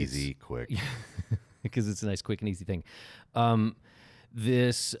 Because easy, quick. Because it's a nice, quick, and easy thing.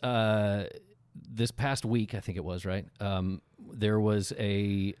 This past week, I think it was, right? There was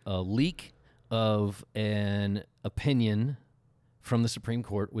a leak of an opinion from the Supreme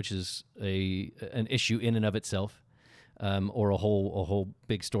Court, which is an issue in and of itself, or a whole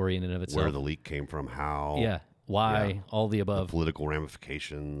big story in and of itself. Where the leak came from, how, why, all the above, the political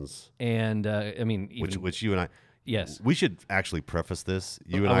ramifications, and I mean, which you and I, Yes. We should actually preface this.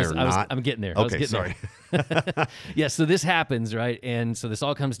 You and I'm getting there. Okay, sorry. Yeah, so this happens, right? And so this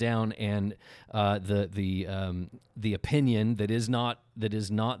all comes down, and the opinion that is not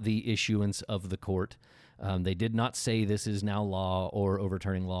the issuance of the court. They did not say this is now law or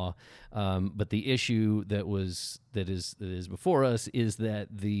overturning law, but the issue that is before us is that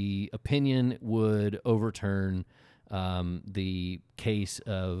the opinion would overturn the case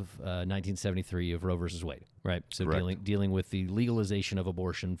of 1973 of Roe versus Wade, right? So Correct. dealing with the legalization of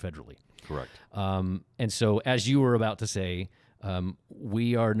abortion federally. Correct. And so, as you were about to say,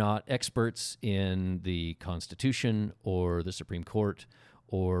 we are not experts in the Constitution or the Supreme Court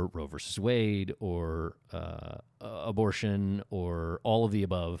or Roe versus Wade or abortion or all of the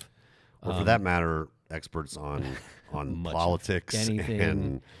above. Or for that matter, experts on Much of politics anything.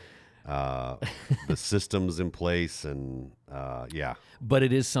 and the systems in place, and yeah. But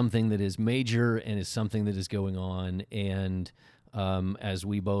it is something that is major and is something that is going on. And as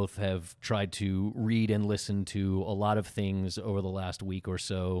we both have tried to read and listen to a lot of things over the last week or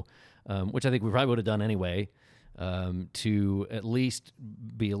so, which I think we probably would have done anyway, to at least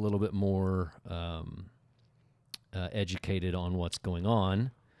be a little bit more educated on what's going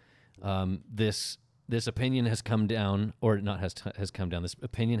on. This opinion has come down, or not has come down. This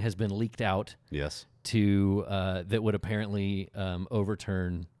opinion has been leaked out. Yes. To that would apparently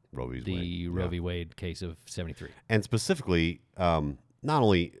overturn Roe v. the Wade. Roe Yeah. v. Wade case of 73. And specifically, not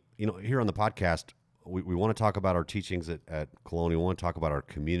only, here on the podcast, we want to talk about our teachings at Colonial. We want to talk about our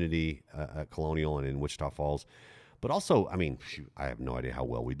community at Colonial and in Wichita Falls. But also, I have no idea how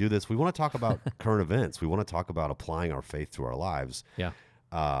well we do this. We want to talk about current events. We want to talk about applying our faith to our lives. Yeah.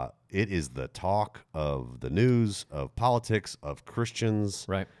 It is the talk of the news, of politics, of Christians,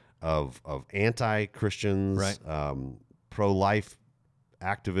 Right. of anti-Christians, Right. Pro-life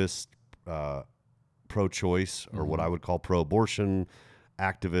activists, pro-choice, or what I would call pro-abortion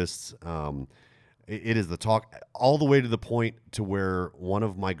activists. It is the talk all the way to the point to where one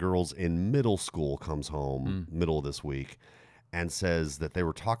of my girls in middle school comes home middle of this week and says that they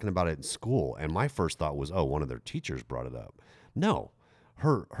were talking about it in school. And my first thought was, oh, one of their teachers brought it up. No,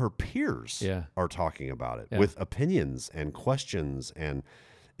 her peers Yeah. are talking about it Yeah. with opinions and questions. And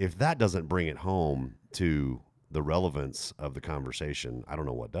if that doesn't bring it home to the relevance of the conversation, I don't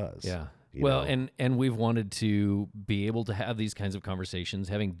know what does. Yeah. You Well, know? and we've wanted to be able to have these kinds of conversations,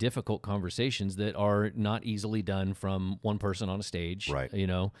 having difficult conversations that are not easily done from one person on a stage, Right.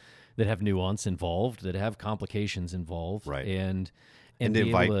 That have nuance involved, that have complications involved, Right. and and to be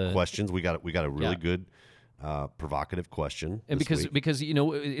invite able to, questions. We got a really Yeah. good provocative question. and this because week.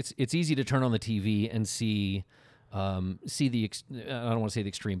 it's easy to turn on the TV and see the I don't want to say the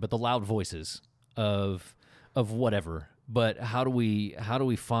extreme, but the loud voices of whatever. But how do we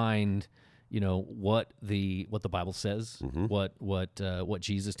find what the Bible says, Mm-hmm. what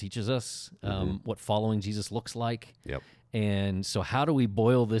Jesus teaches us, what following Jesus looks like, Yep. and so how do we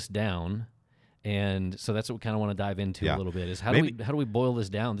boil this down? And so that's what we kind of want to dive into Yeah. a little bit is Maybe- how do we boil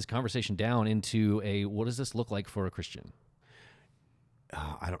this conversation down into what does this look like for a Christian?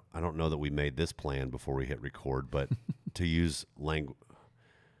 I don't know that we made this plan before we hit record, but to use language.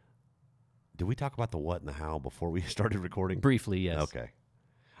 Did we talk about the what and the how before we started recording? Briefly, yes. Okay.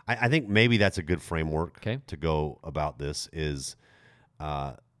 I think maybe that's a good framework Okay. to go about this is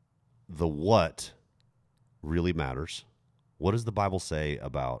the what really matters. What does the Bible say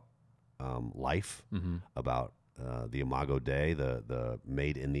about life, about the Imago Dei, the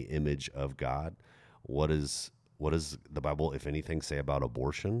made in the image of God? What does the Bible, if anything, say about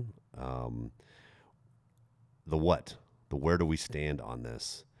abortion? The what? The where do we stand on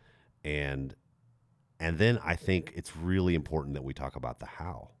this? And then I think it's really important that we talk about the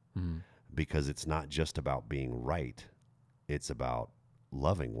how, because it's not just about being right. It's about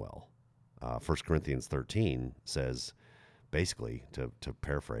loving well. 1 Corinthians 13 says, basically, to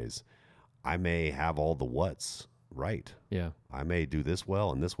paraphrase, I may have all the what's right. Yeah. I may do this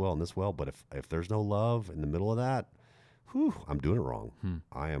well and this well and this well, but if there's no love in the middle of that, I'm doing it wrong.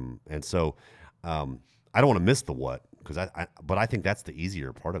 I am, and so I don't want to miss the what, because but I think that's the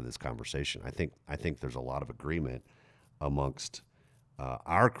easier part of this conversation. I think there's a lot of agreement amongst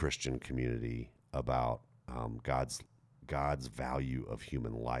our Christian community about God's value of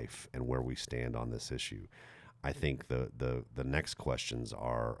human life and where we stand on this issue. I think the next questions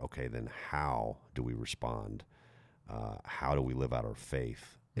are, okay, then how do we respond? How do we live out our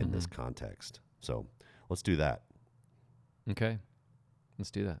faith in this context? So let's do that. Okay. Let's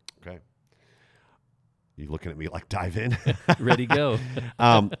do that. Okay. You looking at me like dive in? Ready, go.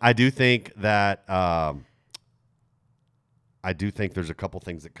 I do think that there's a couple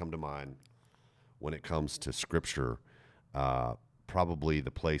things that come to mind when it comes to Scripture, probably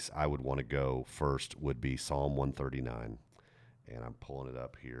the place I would want to go first would be Psalm 139. And I'm pulling it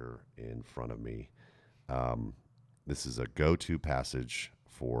up here in front of me. This is a go-to passage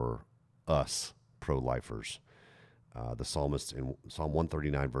for us pro-lifers. The psalmist in Psalm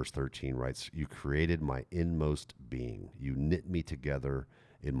 139, verse 13 writes, "You created my inmost being. You knit me together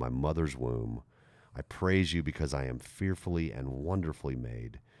in my mother's womb. I praise you because I am fearfully and wonderfully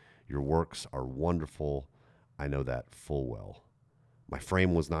made. Your works are wonderful. I know that full well. My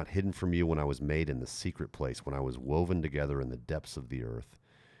frame was not hidden from you when I was made in the secret place, when I was woven together in the depths of the earth.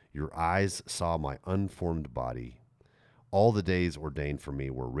 Your eyes saw my unformed body. All the days ordained for me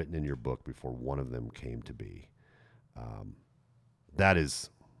were written in your book before one of them came to be." That is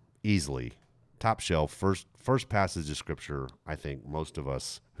easily top shelf, first passage of Scripture I think most of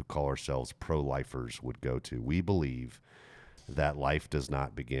us who call ourselves pro-lifers would go to. We believe that life does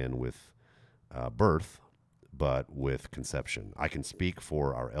not begin with birth, but with conception. I can speak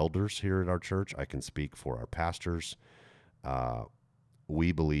for our elders here at our church. I can speak for our pastors.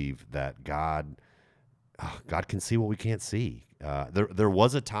 We believe that God can see what we can't see. There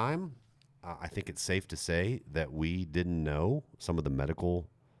was a time, I think it's safe to say, that we didn't know some of the medical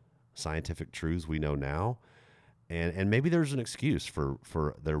scientific truths we know now. And maybe there's an excuse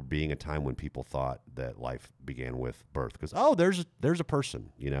for there being a time when people thought that life began with birth. Because, there's a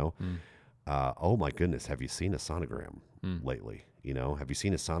person, oh my goodness, have you seen a sonogram lately? Have you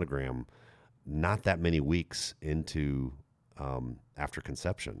seen a sonogram not that many weeks into after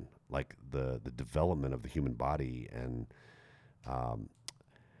conception, like the development of the human body, and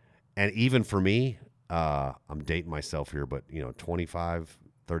even for me, I'm dating myself here, but 25,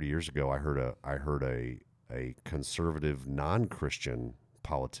 30 years ago, I heard a conservative, non-Christian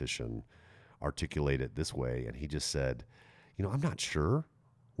politician articulate it this way, and he just said, I'm not sure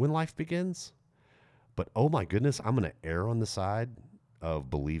when life begins, but oh my goodness, I'm going to err on the side of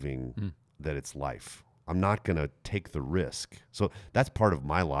believing that it's life. I'm not going to take the risk. So that's part of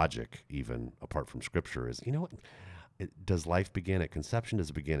my logic, even apart from Scripture, is, what? Does life begin at conception? Does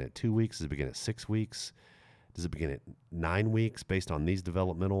it begin at 2 weeks? Does it begin at 6 weeks? Does it begin at 9 weeks based on these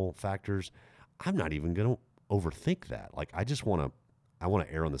developmental factors? I'm not even going to overthink that. Like, I want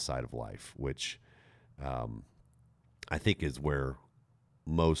to err on the side of life, which I think is where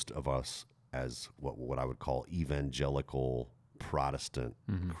most of us, as what I would call evangelical Protestant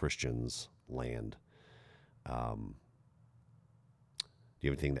Christians, land. Do you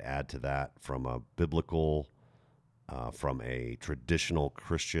have anything to add to that from a biblical, from a traditional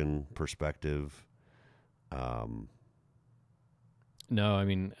Christian perspective? No, I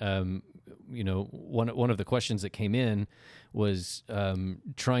mean, one of the questions that came in was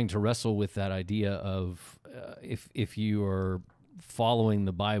trying to wrestle with that idea of if you are following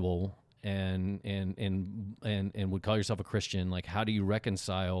the Bible and would call yourself a Christian, like, how do you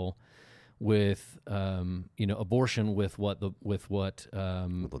reconcile with abortion with what the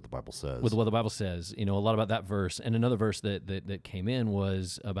Bible says. With what the Bible says, a lot about that verse. And another verse that came in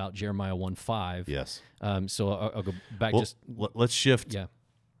was about Jeremiah 1:5. Yes. So I'll go back. Let's shift. Yeah.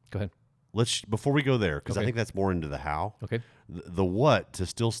 Go ahead. Before we go there, because Okay. I think that's more into the how. Okay. The what, to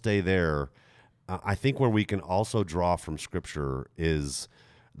still stay there. I think where we can also draw from Scripture is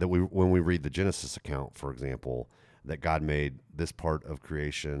that when we read the Genesis account, for example, that God made this part of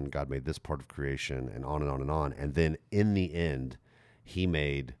creation, God made this part of creation, and on and on and on. And then in the end, he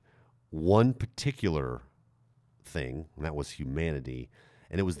made one particular thing, and that was humanity.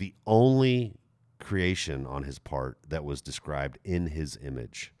 And it was the only creation on his part that was described in his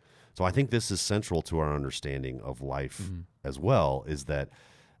image. So I think this is central to our understanding of life as well, is that,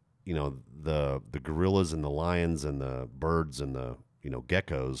 the gorillas and the lions and the birds and the,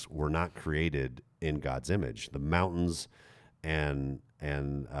 geckos were not created in God's image. The mountains and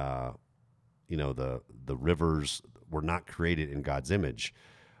the rivers were not created in God's image,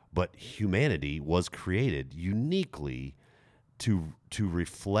 but humanity was created uniquely to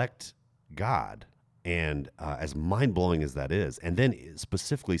reflect God. And as mind-blowing as that is, and then it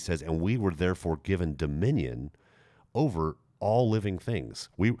specifically says, and we were therefore given dominion over all living things.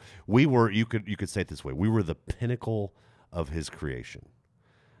 We were, you could say it this way, we were the pinnacle of his creation.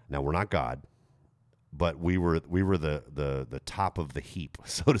 Now, we're not God, but we were the top of the heap,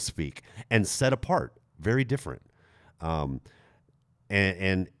 so to speak, and set apart, very different. And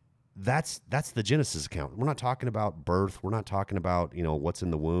that's the Genesis account. We're not talking about birth. We're not talking about what's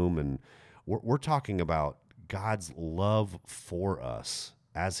in the womb, and we're talking about God's love for us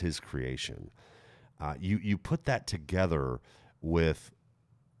as his creation. You put that together with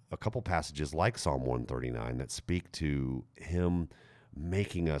a couple passages like Psalm 139 that speak to him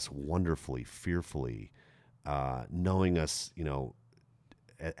making us wonderfully, fearfully, knowing us,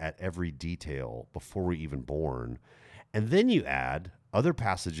 at every detail before we're even born. And then you add other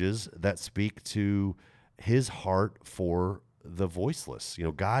passages that speak to his heart for the voiceless.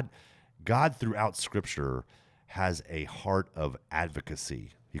 God throughout Scripture has a heart of advocacy.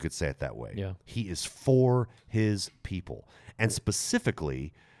 You could say it that way. Yeah. He is for his people. And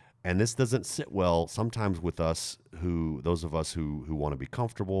specifically, and this doesn't sit well sometimes with us, those of us who want to be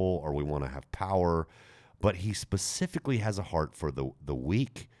comfortable or we want to have power, but he specifically has a heart for the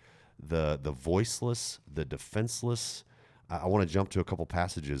weak, the voiceless, the defenseless. I want to jump to a couple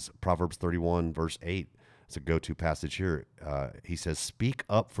passages. Proverbs 31, verse 8. It's a go-to passage here. He says, "Speak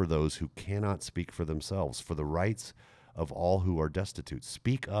up for those who cannot speak for themselves, for the rights of all who are destitute.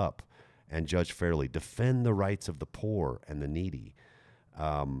 Speak up and judge fairly. Defend the rights of the poor and the needy."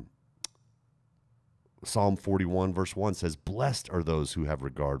 Psalm 41, verse 1 says, "Blessed are those who have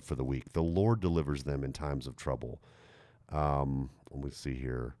regard for the weak. The Lord delivers them in times of trouble." Let me see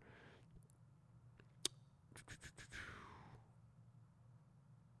here.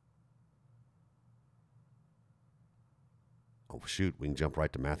 Oh, shoot, we can jump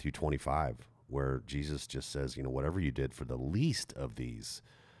right to Matthew 25, where Jesus just says, whatever you did for the least of these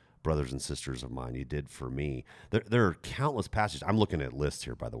brothers and sisters of mine, you did for me. There are countless passages. I'm looking at lists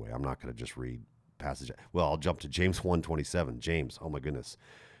here, by the way. I'm not going to just read passage. Well, I'll jump to James 1:27. James, oh my goodness.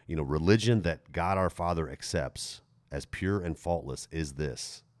 Religion that God our Father accepts as pure and faultless is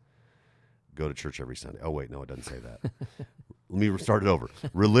this: go to church every Sunday. Oh, wait, no, it doesn't say that. Let me start it over.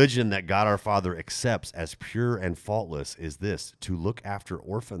 Religion that God our Father accepts as pure and faultless is this: to look after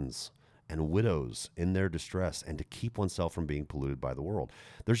orphans and widows in their distress and to keep oneself from being polluted by the world.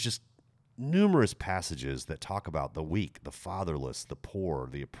 There's just numerous passages that talk about the weak, the fatherless, the poor,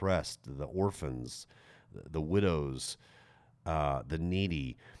 the oppressed, the orphans, the widows, the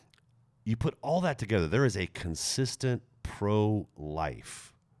needy. You put all that together, there is a consistent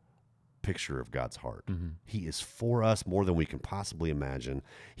pro-life picture of God's heart. Mm-hmm. He is for us more than we can possibly imagine.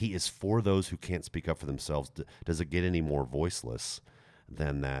 He is for those who can't speak up for themselves. Does it get any more voiceless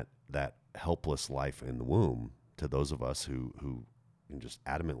than that helpless life in the womb to those of us who and just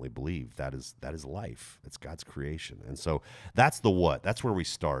adamantly believe that is life. It's God's creation. And so that's the what. That's where we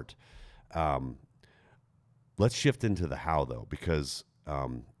start. Let's shift into the how, though, because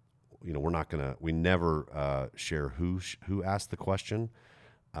we never share who asked the question,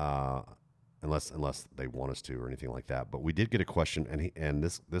 unless they want us to or anything like that. But we did get a question, and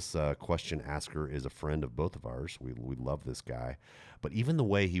this question asker is a friend of both of ours. We love this guy, but even the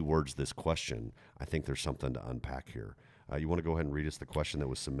way he words this question, I think there's something to unpack here. You want to go ahead and read us the question that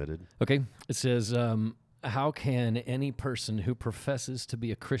was submitted? Okay. It says, how can any person who professes to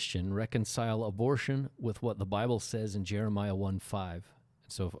be a Christian reconcile abortion with what the Bible says in Jeremiah 1:5?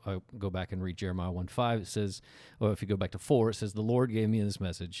 So if I go back and read Jeremiah 1:5, it says, or if you go back to 4, it says, "The Lord gave me this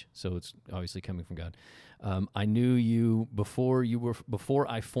message." So it's obviously coming from God. "I knew you before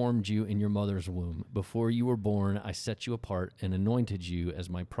I formed you in your mother's womb. Before you were born, I set you apart and anointed you as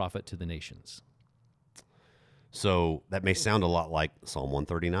my prophet to the nations." So that may sound a lot like Psalm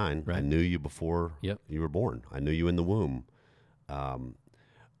 139. Right. I knew you before you were born. I knew you in the womb. And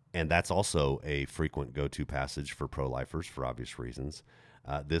that's also a frequent go-to passage for pro-lifers for obvious reasons.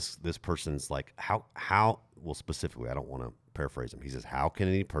 This person's like, how, well, specifically, I don't want to paraphrase him. He says, how can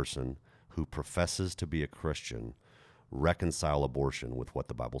any person who professes to be a Christian reconcile abortion with what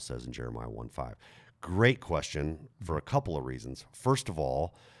the Bible says in Jeremiah 1:5? Great question for a couple of reasons. First of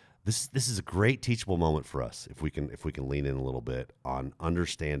all, this is a great teachable moment for us if we can lean in a little bit on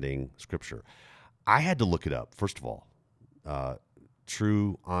understanding Scripture. I had to look it up. First of all,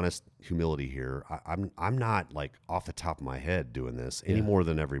 true, honest humility here. I'm not like off the top of my head doing this any more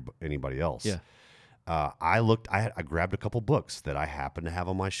than anybody else. Yeah. I grabbed a couple books that I happen to have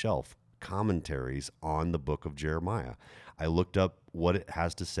on my shelf, commentaries on the book of Jeremiah. I looked up what it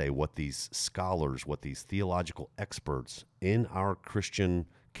has to say, what these scholars, what these theological experts in our Christian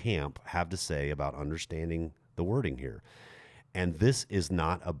camp have to say about understanding the wording here. And this is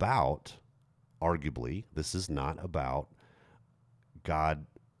not about, arguably, God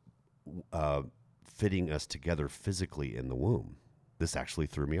fitting us together physically in the womb. This actually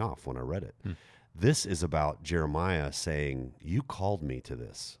threw me off when I read it. This is about Jeremiah saying, you called me to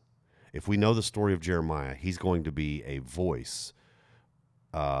this. If we know the story of Jeremiah, he's going to be a voice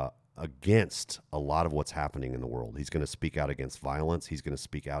against a lot of what's happening in the world. He's going to speak out against violence. He's going to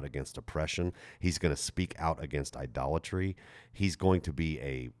speak out against oppression. He's going to speak out against idolatry. He's going to be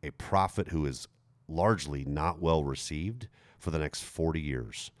a prophet who is largely not well received for the next 40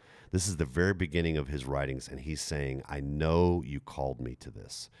 years. This is the very beginning of his writings, and he's saying, I know you called me to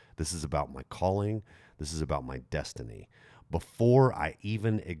this. This is about my calling. This is about my destiny. Before I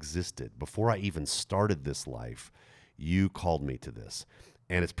even existed, before I even started this life, you called me to this.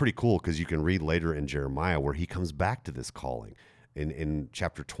 And it's pretty cool because you can read later in Jeremiah where he comes back to this calling. In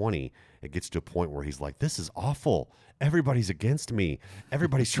chapter 20, it gets to a point where he's like, this is awful. Everybody's against me.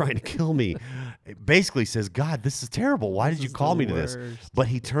 Everybody's trying to kill me. It basically says, God, this is terrible. Why did you call me to this? But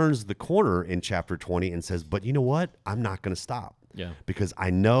he turns the corner in chapter 20 and says, but you know what? I'm not going to stop. Yeah. Because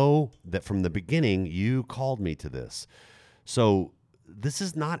I know that from the beginning, you called me to this. So this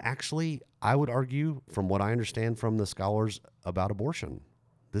is not actually, I would argue, from what I understand from the scholars, about abortion.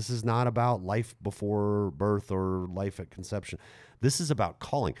 This is not about life before birth or life at conception. This is about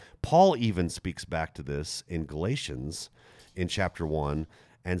calling. Paul even speaks back to this in Galatians in chapter 1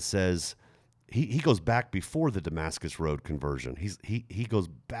 and says, he goes back before the Damascus Road conversion. He goes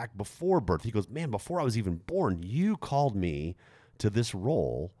back before birth. He goes, man, before I was even born, you called me to this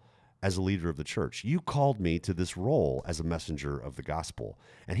role as a leader of the church. You called me to this role as a messenger of the gospel.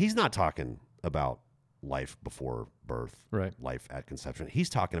 And he's not talking about life before birth, right, life at conception. He's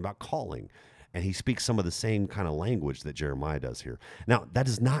talking about calling, and he speaks some of the same kind of language that Jeremiah does here. Now, that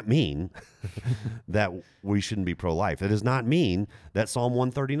does not mean that we shouldn't be pro-life. That does not mean that Psalm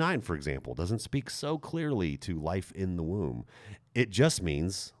 139, for example, doesn't speak so clearly to life in the womb. It just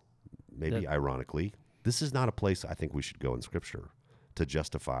means, maybe ironically, this is not a place I think we should go in Scripture to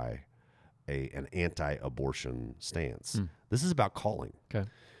justify an anti-abortion stance. This is about calling. Okay.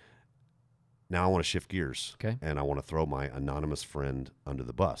 Now I want to shift gears, okay, and I want to throw my anonymous friend under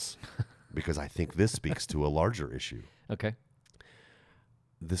the bus because I think this speaks to a larger issue. Okay.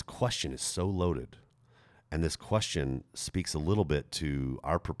 This question is so loaded, and this question speaks a little bit to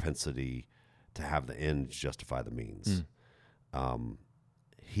our propensity to have the ends justify the means.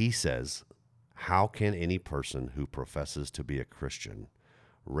 He says, how can any person who professes to be a Christian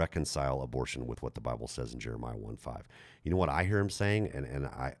reconcile abortion with what the Bible says in Jeremiah 1:5? You know what I hear him saying, and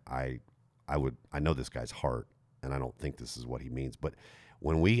I know this guy's heart, and I don't think this is what he means. But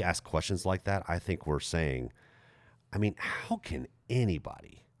when we ask questions like that, I think we're saying, I mean, how can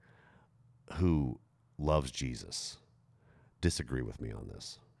anybody who loves Jesus disagree with me on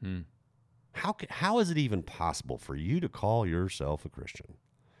this? How is it even possible for you to call yourself a Christian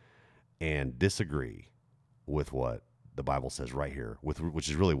and disagree with what the Bible says right here, which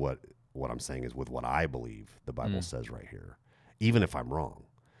is really what I'm saying is with what I believe the Bible says right here, even if I'm wrong?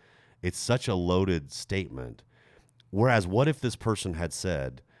 It's such a loaded statement. Whereas what if this person had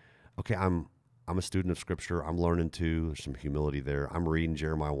said, okay, I'm a student of Scripture. I'm learning too. There's some humility there. I'm reading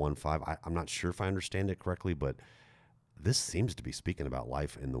Jeremiah 1:5. I'm not sure if I understand it correctly, but this seems to be speaking about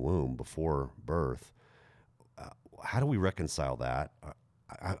life in the womb before birth. How do we reconcile that?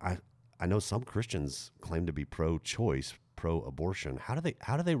 I know some Christians claim to be pro-choice, pro-abortion. How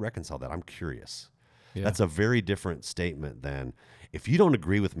do they reconcile that? I'm curious. Yeah. That's a very different statement than, if you don't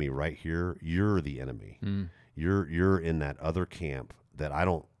agree with me right here, you're the enemy. You're in that other camp that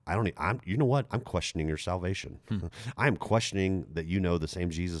you know what? I'm questioning your salvation. I'm questioning that you know the same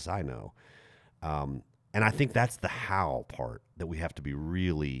Jesus I know. And I think that's the how part that we have to be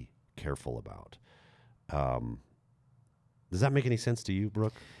really careful about. Does that make any sense to you,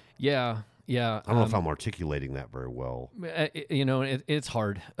 Brooke? Yeah. I don't know if I'm articulating that very well. It's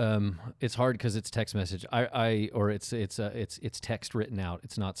hard. It's hard because it's text message. It's text written out.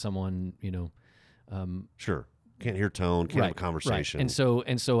 It's not someone, Sure. Can't hear tone. Can't have a conversation. Right.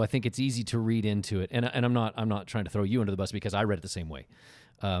 And so I think it's easy to read into it. And I'm not trying to throw you under the bus because I read it the same way.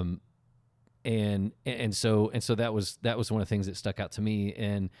 And so that was one of the things that stuck out to me.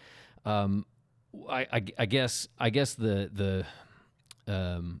 And I guess the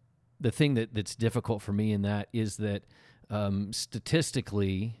thing that's difficult for me in that is that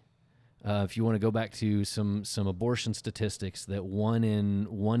statistically, if you want to go back to some abortion statistics, that one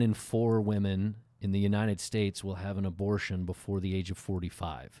in 4 women in the United States will have an abortion before the age of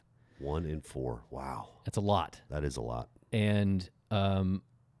 45. 1 in 4. Wow, that's a lot. That is a lot. And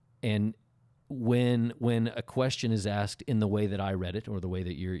when a question is asked in the way that I read it, or the way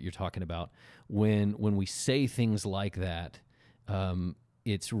that you're talking about, when we say things like that,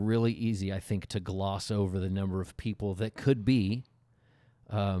 it's really easy, I think, to gloss over the number of people that could be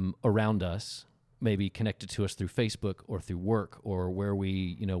around us, maybe connected to us through Facebook or through work or where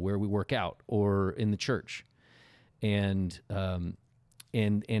we work out or in the church, and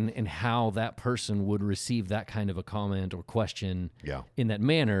how that person would receive that kind of a comment or question in that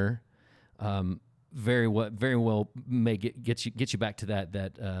manner. very well may get you back to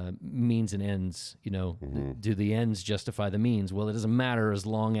that means and ends. Do the ends justify the means? Well, it doesn't matter as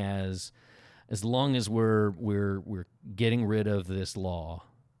long as we're getting rid of this law,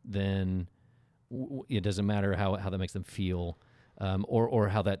 then it doesn't matter how that makes them feel, or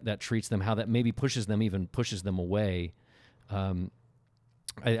how that treats them, how that maybe pushes them away.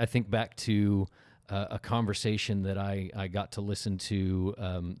 I think back to a conversation that I got to listen to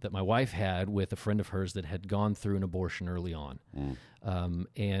that my wife had with a friend of hers that had gone through an abortion early on.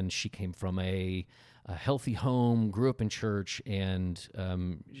 And she came from a healthy home, grew up in church, and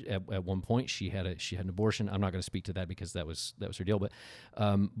at one point she had an abortion. I'm not going to speak to that because that was her deal.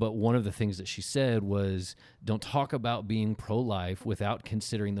 But one of the things that she said was, don't talk about being pro-life without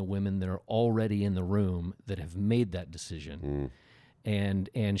considering the women that are already in the room that have made that decision.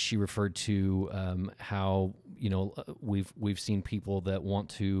 And she referred to how we've seen people that want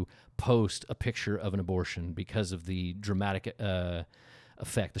to post a picture of an abortion because of the dramatic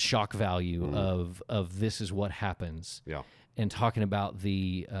effect, the shock value of this is what happens. Yeah. And talking about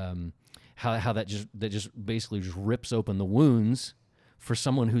the how that just basically just rips open the wounds for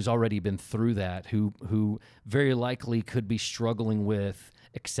someone who's already been through that, who very likely could be struggling with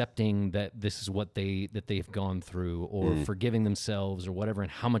accepting that this is what they've gone through, or forgiving themselves or whatever, and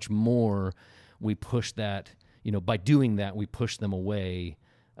how much more we push that, by doing that, we push them away,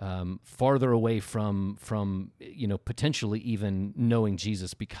 farther away from potentially even knowing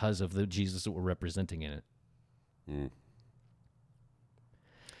Jesus because of the Jesus that we're representing in it.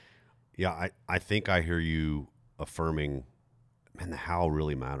 Yeah, I think I hear you affirming, man, the how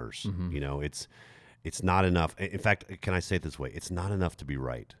really matters. It's not enough. In fact, can I say it this way? It's not enough to be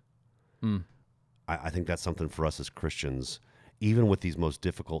right. I think that's something for us as Christians, even with these most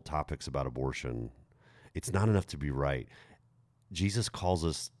difficult topics about abortion. It's not enough to be right. Jesus calls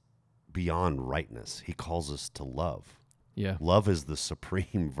us beyond rightness. He calls us to love. Yeah. Love is the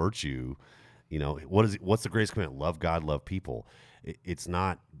supreme virtue. What's the greatest commandment? Love God, love people. It's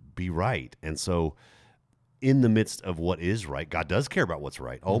not be right. And so in the midst of what is right, God does care about what's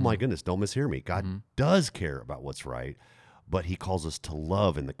right. Oh my goodness, don't mishear me. God does care about what's right, but he calls us to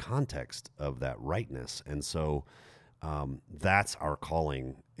love in the context of that rightness. And so that's our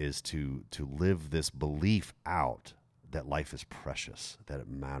calling, is to live this belief out that life is precious, that it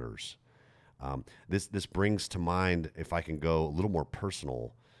matters. This brings to mind, if I can go a little more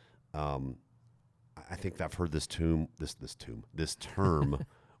personal, I think I've heard this term,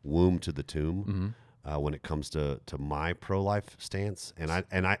 womb to the tomb. When it comes to my pro-life stance. And I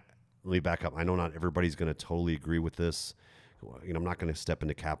let me back up. I know not everybody's going to totally agree with this. I'm not going to step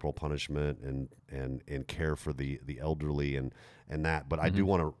into capital punishment and care for the elderly and that, but I do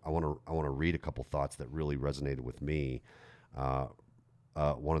want to read a couple thoughts that really resonated with me.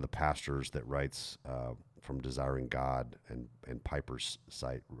 One of the pastors that writes from Desiring God and Piper's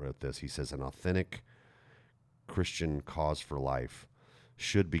site wrote this. He says, an authentic Christian cause for life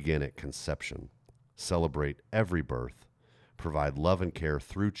should begin at conception. Celebrate every birth, provide love and care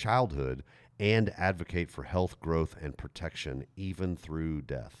through childhood, and advocate for health, growth, and protection even through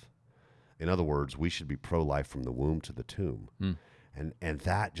death. In other words, we should be pro-life from the womb to the tomb. And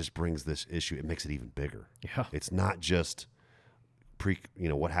that just brings this issue, it makes it even bigger. Yeah. It's not just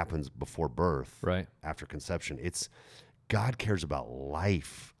what happens before birth, right, after conception. It's God cares about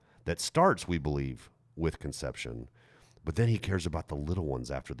life that starts, we believe, with conception. But then he cares about the little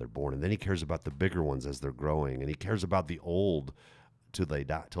ones after they're born, and then he cares about the bigger ones as they're growing, and he cares about the old till they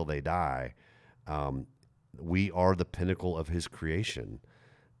die. We are the pinnacle of his creation.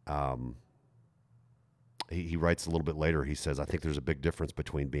 He writes a little bit later, he says, I think there's a big difference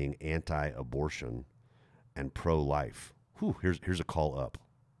between being anti-abortion and pro-life. Here's a call up.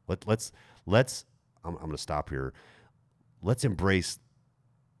 Let's I'm going to stop here. Let's embrace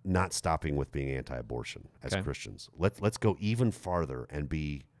not stopping with being anti-abortion as Christians. Let's go even farther and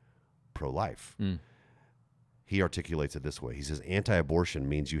be pro-life. He articulates it this way. He says, anti-abortion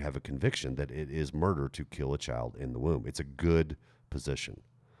means you have a conviction that it is murder to kill a child in the womb. It's a good position.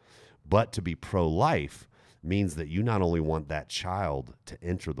 But to be pro-life means that you not only want that child to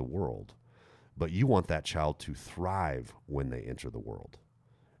enter the world, but you want that child to thrive when they enter the world.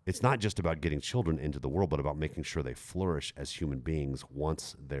 It's not just about getting children into the world, but about making sure they flourish as human beings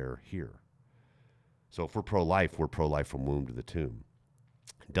once they're here. So if we're pro-life from womb to the tomb.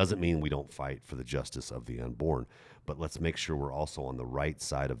 It doesn't mean we don't fight for the justice of the unborn, but let's make sure we're also on the right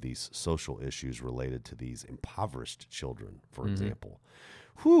side of these social issues related to these impoverished children, for example.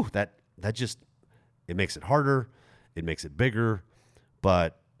 That just, it makes it harder, it makes it bigger,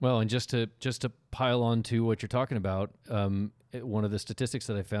 but... Well, and just to pile on to what you're talking about, one of the statistics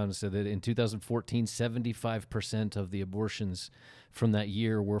that I found said that in 2014, 75% of the abortions from that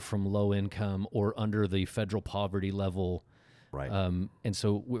year were from low income or under the federal poverty level. Right. And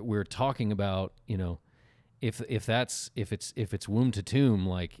so we're talking about, if it's womb to tomb,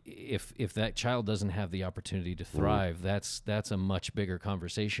 like if that child doesn't have the opportunity to thrive, that's a much bigger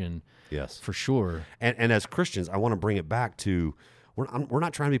conversation. Yes, for sure. And as Christians, I want to bring it back to we're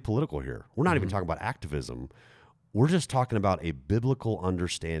not trying to be political here. We're not even talking about activism. We're just talking about a biblical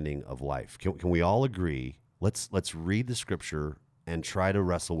understanding of life. Can we all agree? Let's read the scripture and try to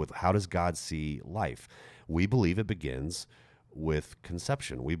wrestle with how does God see life. We believe it begins with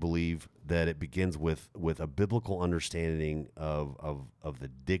conception. We believe that it begins with a biblical understanding of the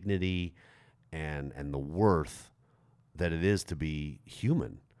dignity and the worth that it is to be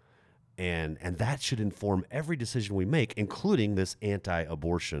human. And that should inform every decision we make, including this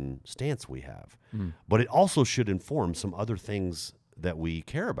anti-abortion stance we have. But it also should inform some other things that we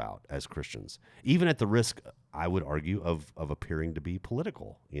care about as Christians, even at the risk, I would argue, of appearing to be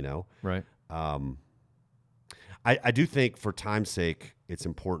political, Right. I do think, for time's sake, it's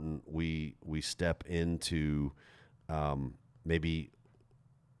important we step into maybe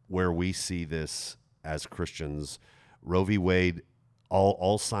where we see this as Christians. Roe v. Wade,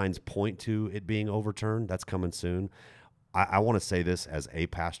 all signs point to it being overturned. That's coming soon. I want to say this as a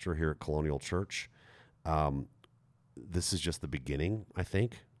pastor here at Colonial Church. This is just the beginning, I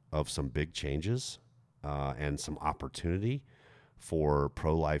think, of some big changes and some opportunity for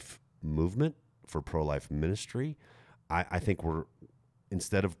pro-life movement, for pro-life ministry. I think we're,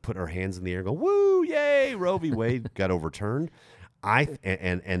 instead of putting our hands in the air and go, woo, yay, Roe v. Wade got overturned.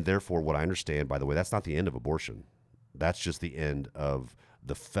 And therefore, what I understand, by the way, that's not the end of abortion. That's just the end of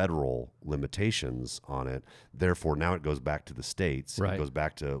the federal limitations on it. Therefore, now it goes back to the states. Right. It goes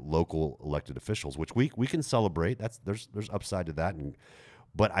back to local elected officials, which we can celebrate. There's upside to that.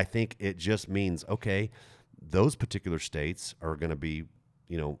 But I think it just means, okay, those particular states are going to be,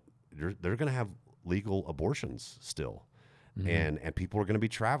 they're going to have legal abortions still. And people are going to be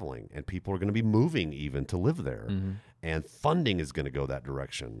traveling, and people are going to be moving even to live there. And funding is going to go that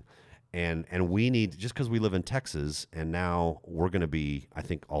direction. And we need, just because we live in Texas, and now we're going to be, I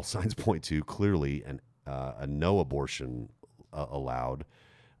think all signs point to clearly a no abortion allowed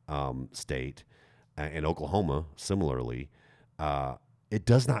state, and Oklahoma similarly, it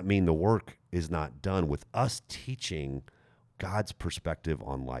does not mean the work is not done with us teaching God's perspective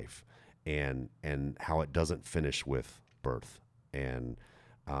on life and how it doesn't finish with birth. And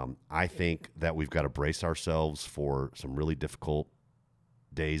I think that we've got to brace ourselves for some really difficult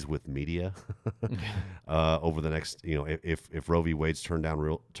days with media over the next, if Roe v. Wade's turned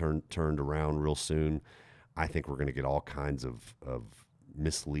around real soon, I think we're going to get all kinds of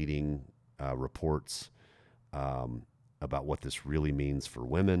misleading reports about what this really means for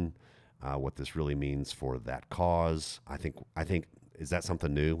women, what this really means for that cause. I think is that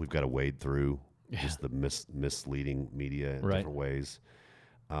something new? We've got to wade through just the misleading media in different ways.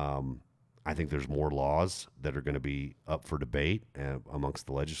 I think there's more laws that are going to be up for debate amongst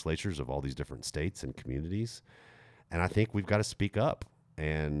the legislatures of all these different states and communities. And I think we've got to speak up,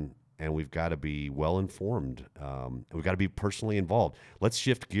 and we've got to be well-informed. We've got to be personally involved. Let's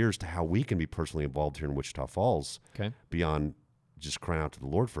shift gears to how we can be personally involved here in Wichita Falls, beyond just crying out to the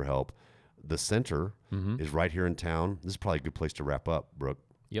Lord for help. The center is right here in town. This is probably a good place to wrap up, Brooke.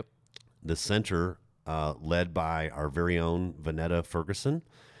 Yep. The center, led by our very own Vanetta Ferguson.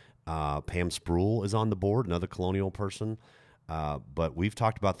 Pam Spruill is on the board, another Colonial person. But we've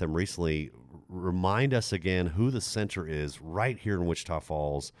talked about them recently. Remind us again who the center is right here in Wichita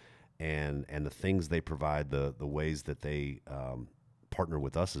Falls, and the things they provide, the ways that they partner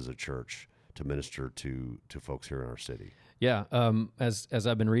with us as a church to minister to folks here in our city. Yeah. As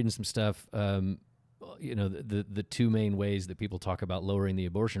I've been reading some stuff, the two main ways that people talk about lowering the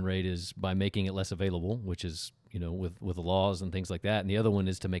abortion rate is by making it less available, which is, with the laws and things like that. And the other one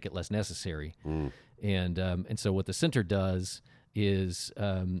is to make it less necessary. And so what the center does is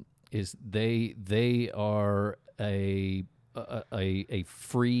they are a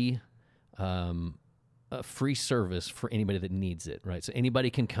free service for anybody that needs it, right? So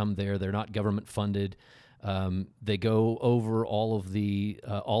anybody can come there. They're not government funded. They go over all of the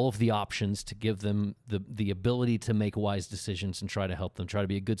options to give them the ability to make wise decisions and try to help them, try to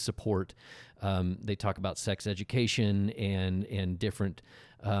be a good support. They talk about sex education and different,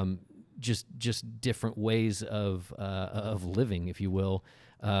 just different ways of living, if you will.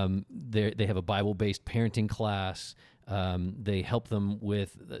 They have a Bible-based parenting class. They help them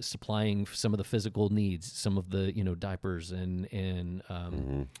with supplying some of the physical needs, some of the diapers and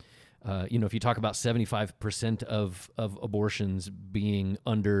if you talk about 75% of abortions being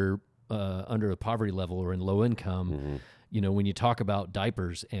under a poverty level or in low income, when you talk about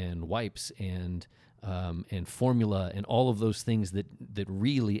diapers and wipes and formula and all of those things that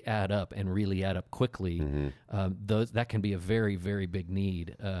really add up and really add up quickly, that can be a very, very big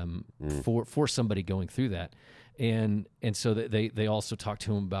need for somebody going through that. And so they also talk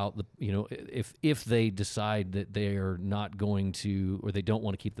to him about if they decide that they are not going to, or they don't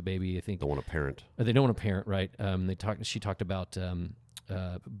want to keep the baby, I think Don't want to parent. or they don't want to parent, right? She talked about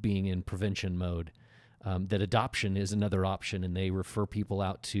being in prevention mode. That adoption is another option, and they refer people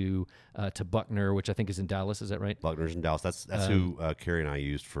out to Buckner, which I think is in Dallas. Is that right? Buckner's in Dallas. That's who Carrie and I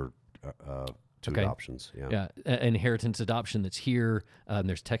used for two adoptions. Yeah. Inheritance adoption that's here.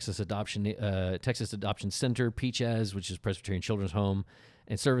 There's Texas Adoption Center, Peaches, which is Presbyterian Children's Home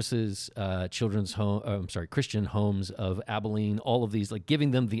and Services, Christian Homes of Abilene. All of these, like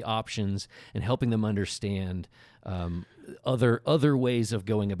giving them the options and helping them understand other ways of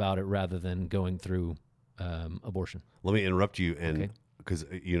going about it rather than going through abortion. Let me interrupt you, and because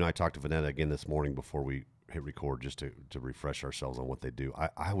you and I talked to Vanetta again this morning before we hit record, just to refresh ourselves on what they do.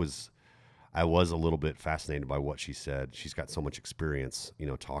 I was a little bit fascinated by what she said. She's got so much experience,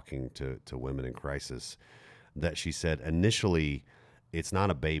 talking to women in crisis, that she said initially it's not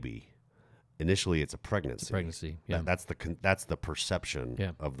a baby. Initially, it's a pregnancy. Yeah. That's the perception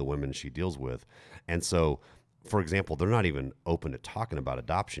Yeah. of the women she deals with, and so, for example, they're not even open to talking about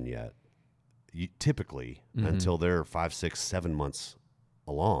adoption yet. Typically, until they're 5, 6, 7 months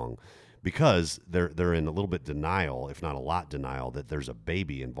along, because they're in a little bit denial, if not a lot denial, that there's a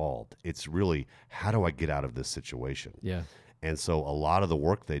baby involved. It's really, how do I get out of this situation? Yeah. And so a lot of the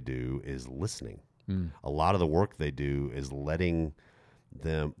work they do is listening. A lot of the work they do is letting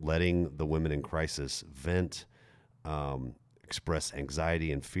the women in crisis vent, express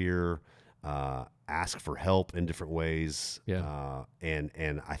anxiety and fear, ask for help in different ways. Yeah.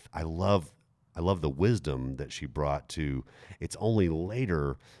 And I love the wisdom that she brought to. It's only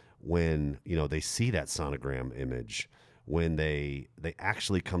later when they see that sonogram image, when they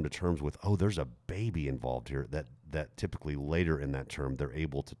actually come to terms with, oh, there's a baby involved here, that typically later in that term they're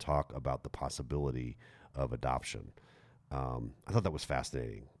able to talk about the possibility of adoption. I thought that was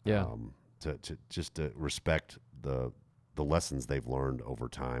fascinating. Yeah. To respect the lessons they've learned over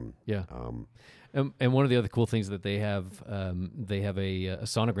time. Yeah. And one of the other cool things that they have a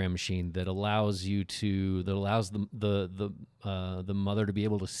sonogram machine that allows the mother to be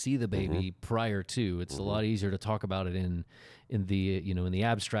able to see the baby prior to. It's a lot easier to talk about it in the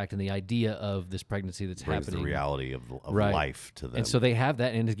abstract and the idea of this pregnancy that's Brings happening. the reality of Right. life to them. And so they have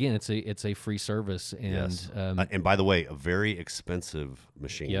that, and again, it's a free service. And Yes. And by the way, a very expensive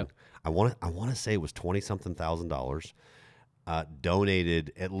machine. Yep. I want to say it was $20,000.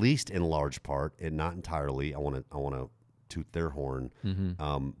 Donated, at least in large part, and not entirely. I want to toot their horn,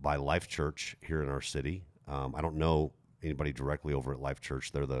 by Life Church here in our city. I don't know anybody directly over at Life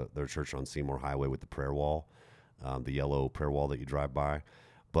Church. They're their church on Seymour Highway with the prayer wall, the yellow prayer wall that you drive by.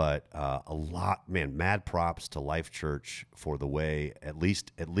 But mad props to Life Church for the way, at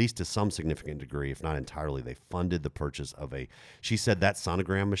least to some significant degree, if not entirely, they funded the purchase of she said that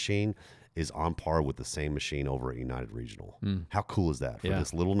sonogram machine is on par with the same machine over at United Regional. How cool is that for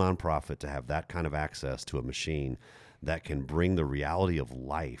this little nonprofit to have that kind of access to a machine that can bring the reality of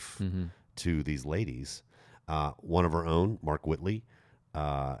life to these ladies? One of our own, Mark Whitley,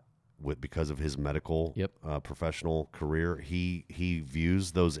 because of his medical professional career, he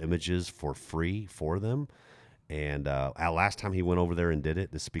views those images for free for them. And last time he went over there and did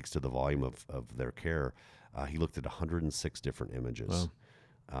it, this speaks to the volume of their care. He looked at 106 different images.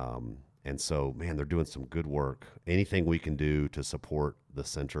 Wow. And so, man, they're doing some good work. Anything we can do to support the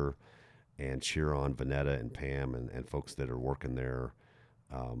center and cheer on Vanetta and Pam and folks that are working there,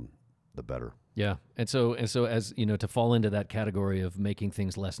 the better. Yeah, and so as to fall into that category of making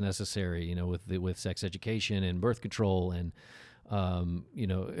things less necessary, with sex education and birth control and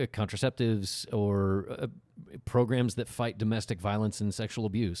contraceptives or programs that fight domestic violence and sexual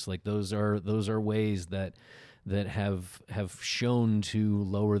abuse, like those are ways that have shown to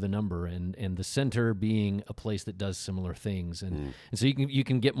lower the number, and the center being a place that does similar things, and so you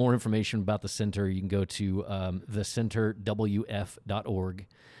can get more information about the center. You can go to thecenterwf.org.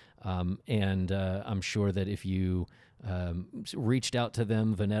 And I'm sure that if you reached out to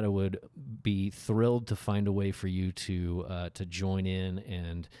them, Vanetta would be thrilled to find a way for you to join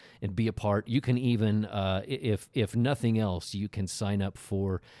in and be a part. You can even, if nothing else, you can sign up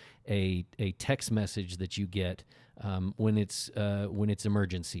for a text message that you get when it's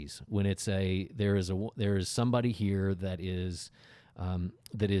emergencies. When it's there is somebody here that is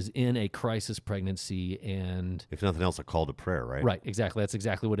that is in a crisis pregnancy, and If nothing else, a call to prayer, right? right, exactly. That's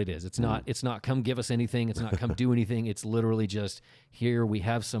exactly what it is. It's not come give us anything. It's not come do anything. It's literally just here we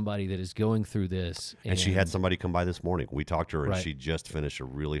have somebody that is going through this. And she had somebody come by this morning. We talked to her, and Right. she just finished a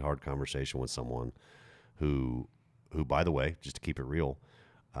really hard conversation with someone who, by the way, just to keep it real,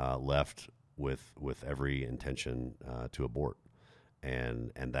 left with every intention to abort,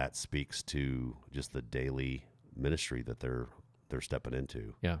 and that speaks to just the daily ministry that they're stepping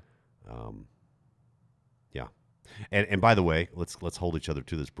into. Yeah. Yeah. And by the way, let's hold each other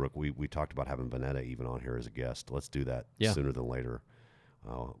to this, Brooke. We talked about having Vanetta even on here as a guest. Let's do that sooner than later,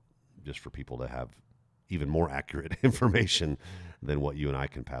 just for people to have even more accurate information than what you and I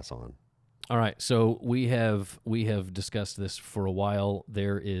can pass on. All right, so we have discussed this for a while.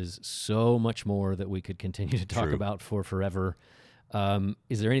 There is so much more that we could continue to talk True. about for forever.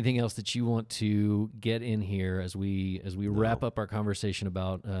 Is there anything else that you want to get in here as we wrap up our conversation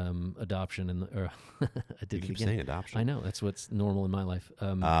about adoption? And I did You it keep again. saying adoption. I know that's what's normal in my life.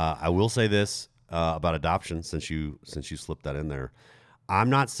 I will say this about adoption, since you slipped that in there. I'm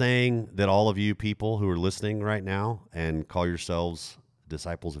not saying that all of you people who are listening right now and call yourselves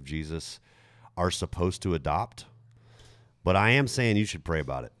disciples of Jesus are supposed to adopt, but I am saying you should pray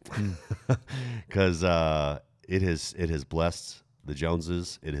about it, because it has blessed the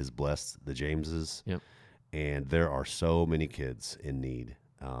Joneses, it has blessed the Jameses, Yep. and there are so many kids in need.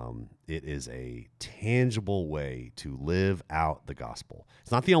 It is a tangible way to live out the gospel.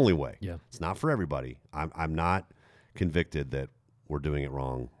 It's not the only way. Yeah. It's not for everybody. I'm not convicted that we're doing it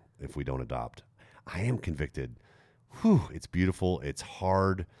wrong if we don't adopt. I am convicted. It's beautiful. It's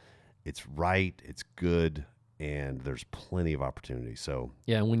hard. It's right. It's good. And there's plenty of opportunity. So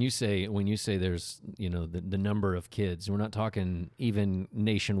Yeah, and when you say there's the number of kids, we're not talking even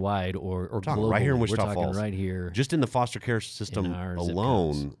nationwide or talking globally. right here in We're Wichita talking Falls. right here. just in the foster care system In our zip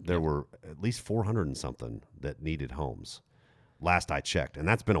alone, codes. there were at least 400 and something that needed homes. Last I checked, and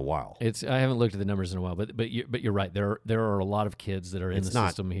that's been a while. I haven't looked at the numbers in a while, but you're right. There are a lot of kids that are in It's the not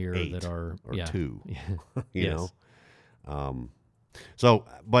system here 8 that are or yeah. 2. Yes. know. So,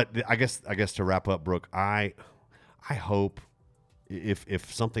 but I guess to wrap up, Brooke, I hope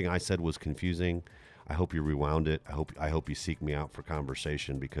if something I said was confusing, I hope you rewound it. I hope you seek me out for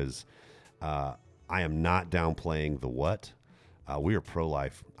conversation, because I am not downplaying the what. We are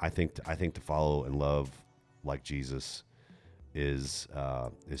pro-life. I think to follow and love like Jesus is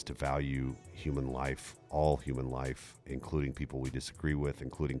to value human life, all human life, including people we disagree with,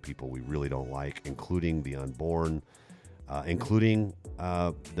 including people we really don't like, including the unborn, including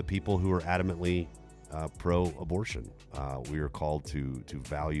the people who are adamantly pro-abortion. We are called to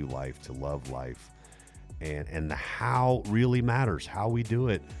value life, to love life, and the how really matters, how we do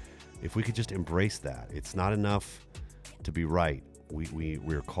it. If we could just embrace that, it's not enough to be right.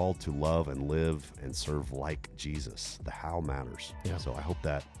 We're called to love and live and serve like Jesus. The how matters. Yeah. So I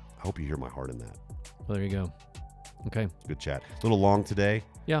hope you hear my heart in that. Well, there you go. Okay. Good chat. A little long today,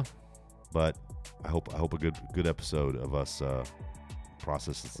 Yeah. but I hope a good episode of us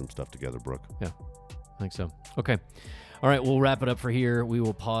processing some stuff together, Brooke. I think so. Okay. All right, we'll wrap it up for here. We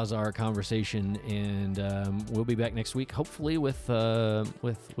will pause our conversation, and we'll be back next week, hopefully with a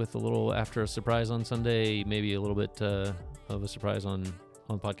little after a surprise on Sunday, maybe a little bit of a surprise on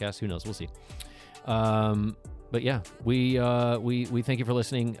the podcast. Who knows? We'll see. But yeah, we thank you for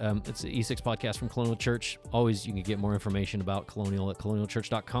listening. It's the E6 podcast from Colonial Church. Always, you can get more information about Colonial at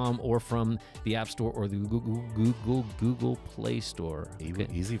colonialchurch.com or from the App Store or the Google Play Store. Okay.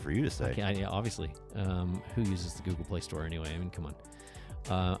 Easy for you to say. Okay, yeah, obviously. Who uses the Google Play Store anyway? I mean, come on.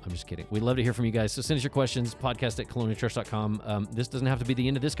 I'm just kidding. We'd love to hear from you guys. So send us your questions, podcast at colonialchurch.com. This doesn't have to be the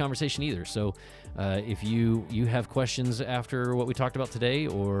end of this conversation either. So if you have questions after what we talked about today,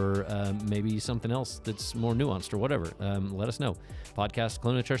 or maybe something else that's more nuanced or whatever, let us know. Podcast,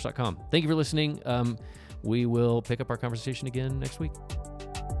 colonialchurch.com. Thank you for listening. We will pick up our conversation again next week.